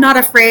I'm not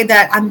afraid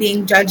that I'm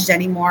being judged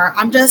anymore.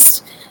 I'm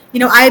just,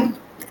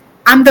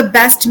 I'm the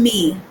best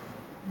me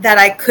that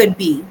I could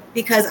be,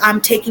 because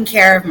I'm taking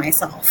care of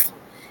myself.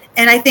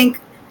 And I think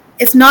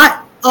it's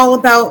not all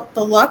about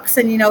the looks,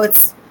 and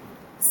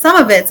some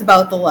of it's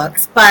about the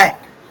looks, but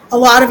a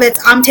lot of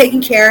it's I'm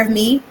taking care of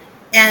me,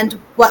 and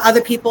what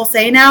other people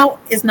say now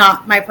is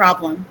not my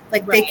problem.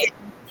 Like, right. They can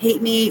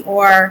hate me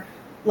or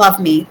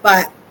love me,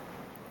 but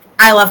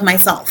I love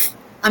myself.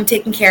 I'm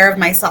taking care of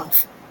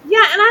myself.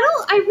 Yeah, and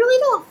I really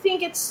don't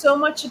think it's so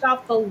much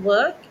about the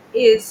look,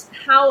 is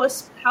how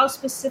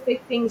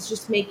specific things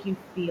just make you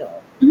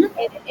feel. Mhm.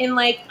 And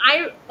like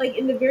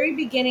in the very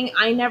beginning,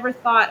 I never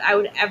thought I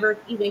would ever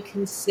even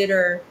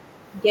consider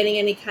getting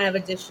any kind of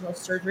additional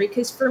surgery,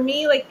 because for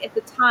me, like at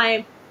the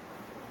time,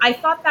 I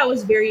thought that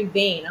was very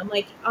vain. I'm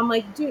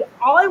like, dude,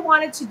 all I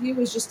wanted to do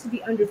was just to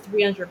be under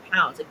 300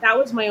 pounds. Like that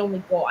was my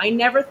only goal. I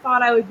never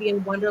thought I would be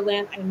in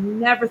Wonderland. I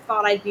never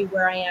thought I'd be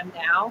where I am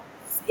now.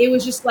 It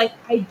was just like,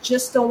 I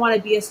just don't want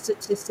to be a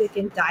statistic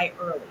and die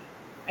early.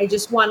 I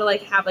just want to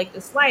like have like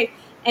this life.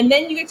 And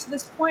then you get to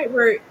this point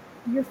where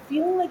you're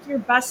feeling like your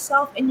best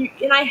self, and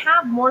I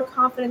have more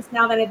confidence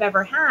now than I've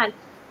ever had.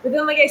 But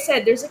then, like I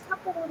said, there's a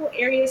couple little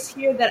areas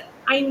here that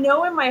I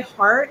know in my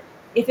heart,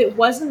 if it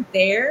wasn't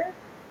there,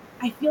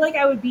 I feel like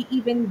I would be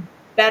even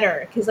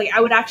better, because like I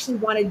would actually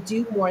want to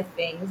do more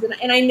things.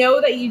 And I know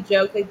that you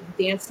joke like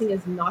dancing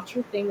is not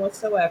your thing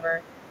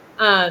whatsoever.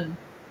 Um,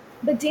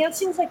 but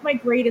dancing is like my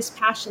greatest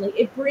passion. Like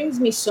it brings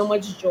me so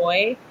much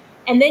joy.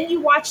 And then you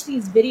watch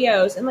these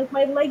videos and like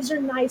my legs are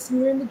nice and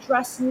you're in the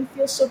dress and you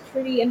feel so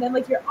pretty. And then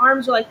like your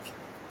arms are like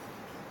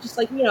just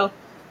like,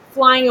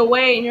 flying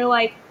away. And you're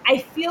like, I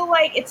feel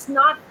like it's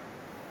not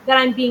that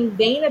I'm being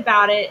vain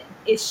about it.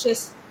 It's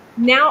just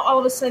now all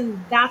of a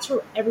sudden that's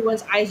where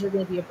everyone's eyes are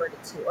going to be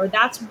averted to, or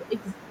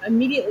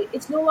immediately.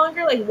 It's no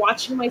longer like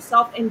watching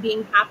myself and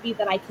being happy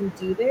that I can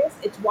do this.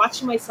 It's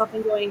watching myself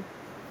and going,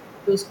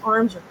 those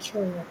arms are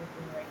killing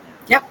everything right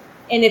now. Yep.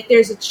 And if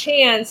there's a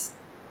chance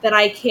that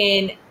I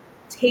can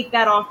take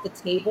that off the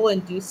table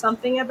and do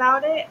something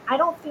about it, I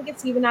don't think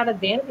it's even out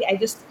of vanity. I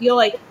just feel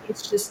like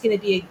it's just going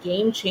to be a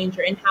game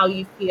changer in how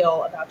you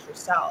feel about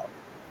yourself.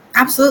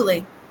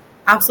 Absolutely.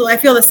 Absolutely. I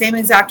feel the same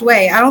exact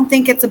way. I don't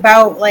think it's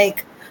about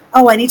like,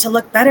 oh, I need to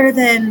look better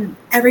than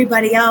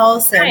everybody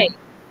else. And Right.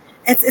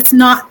 it's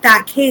not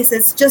that case.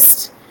 It's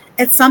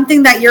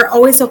something that you're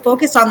always so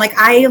focused on. Like,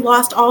 I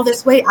lost all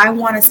this weight. I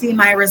want to see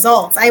my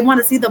results. I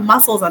want to see the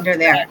muscles under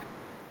there. Right.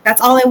 That's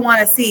all I want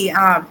to see.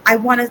 I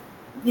want to,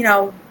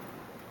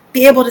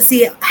 be able to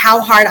see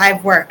how hard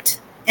I've worked.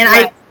 And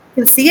Right. I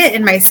can see it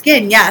in my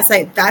skin. Yes,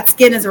 that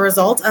skin is a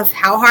result of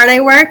how hard I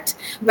worked,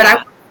 but I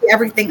want to see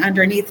everything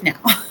underneath now.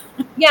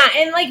 Yeah,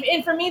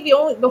 and for me,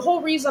 the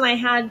whole reason I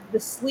had the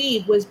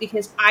sleeve was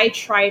because I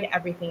tried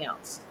everything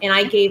else and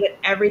I gave it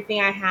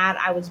everything I had.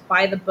 I was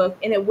by the book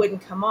and it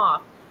wouldn't come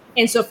off.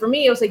 And so for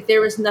me, it was like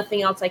there was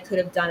nothing else I could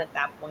have done at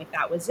that point.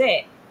 That was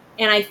it.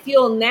 And I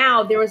feel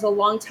now there was a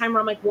long time where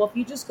I'm like, well, if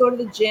you just go to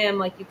the gym,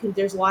 like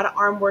there's a lot of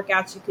arm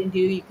workouts you can do.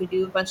 You could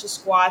do a bunch of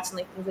squats and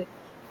like things like.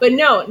 But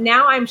no,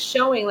 now I'm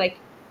showing like,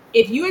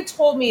 if you had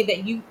told me that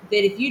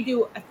if you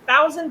do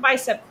 1,000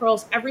 bicep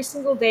curls every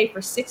single day for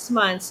 6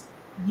 months,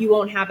 you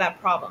won't have that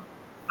problem.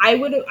 I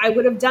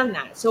would have done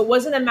that. So it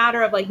wasn't a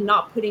matter of like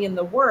not putting in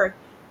the work,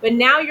 but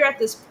now you're at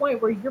this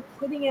point where you're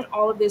putting in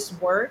all of this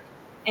work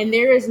and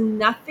there is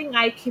nothing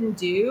I can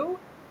do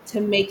to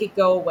make it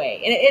go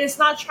away. And it's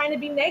not trying to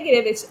be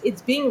negative.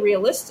 It's being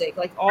realistic.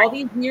 Like all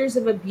these years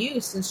of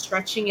abuse and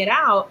stretching it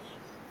out,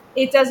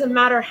 it doesn't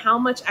matter how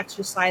much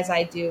exercise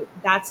I do.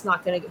 That's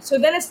not going to go. So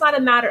then it's not a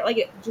matter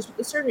just with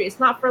the surgery. It's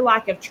not for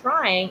lack of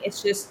trying.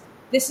 It's just,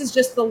 this is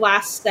just the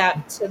last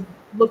step to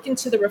look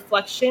into the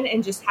reflection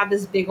and just have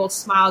this big old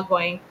smile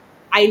going,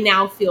 I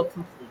now feel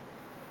complete.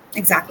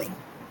 Exactly.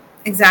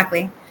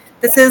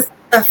 This is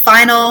the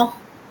final,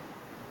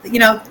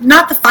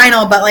 not the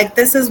final, but like,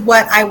 this is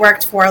what I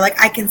worked for. Like,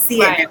 I can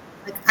see it now.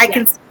 Like, I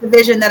can see the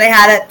vision that I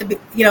had at the,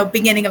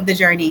 beginning of the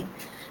journey.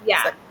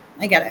 Yeah. So,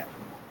 I get it.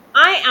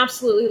 I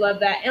absolutely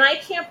love that. And I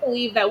can't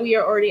believe that we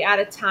are already out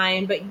of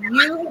time, but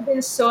you have been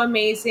so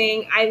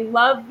amazing. I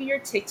love your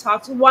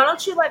TikToks. Why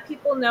don't you let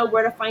people know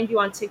where to find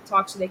you on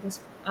TikTok so they can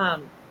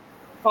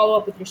follow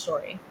up with your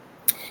story?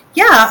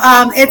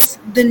 Yeah, it's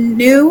the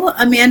new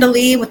Amanda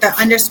Lee with the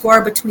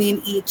underscore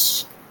between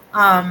each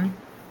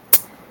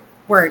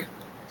word.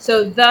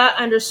 So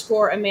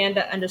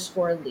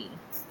 _Amanda_Lee.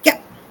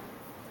 Yep.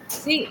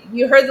 See,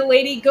 you heard the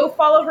lady. Go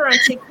follow her on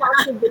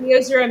TikTok. Her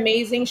videos are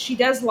amazing. She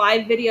does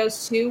live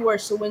videos too,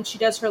 so when she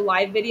does her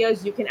live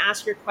videos, you can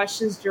ask your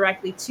questions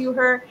directly to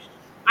her.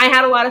 I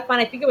had a lot of fun.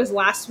 I think it was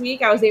last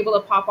week. I was able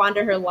to pop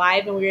onto her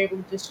live and we were able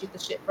to just shoot the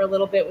shit for a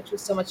little bit, which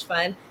was so much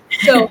fun.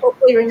 So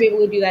hopefully we're going to be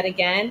able to do that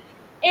again.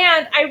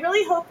 And I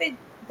really hope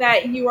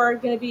that you are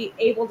going to be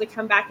able to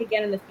come back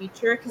again in the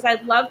future, because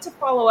I'd love to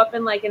follow up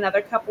in like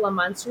another couple of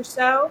months or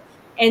so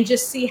and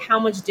just see how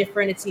much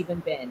different it's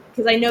even been.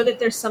 Because I know that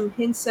there's some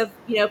hints of,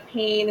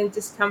 pain and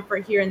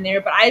discomfort here and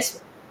there, but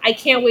I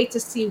can't wait to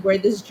see where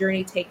this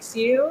journey takes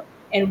you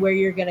and where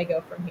you're going to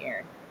go from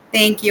here.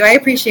 Thank you. I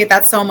appreciate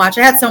that so much.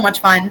 I had so much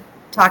fun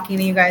talking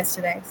to you guys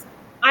today.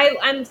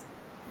 And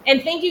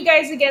thank you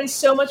guys again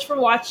so much for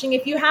watching.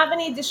 If you have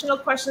any additional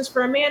questions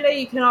for Amanda,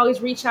 you can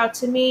always reach out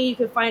to me. You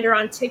can find her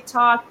on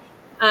TikTok.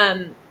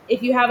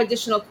 If you have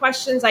additional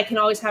questions, I can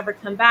always have her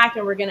come back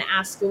and we're going to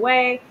ask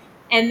away.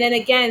 And then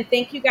again,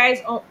 thank you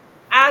guys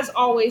as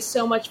always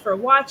so much for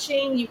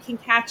watching. You can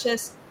catch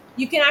us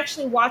You can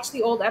actually watch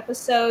the old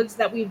episodes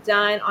that we've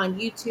done on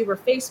YouTube or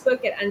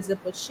Facebook at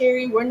Unzipped with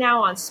Sherry. We're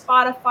now on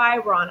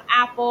Spotify. We're on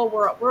Apple.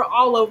 We're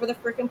all over the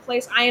freaking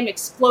place. I am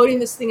exploding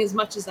this thing as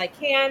much as I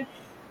can.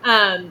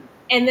 And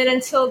then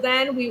until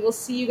then, we will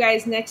see you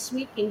guys next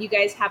week. And you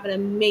guys have an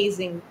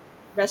amazing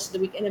rest of the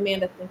week. And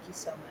Amanda, thank you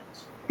so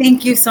much.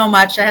 Thank you so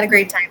much. I had a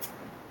great time.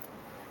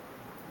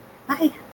 Bye.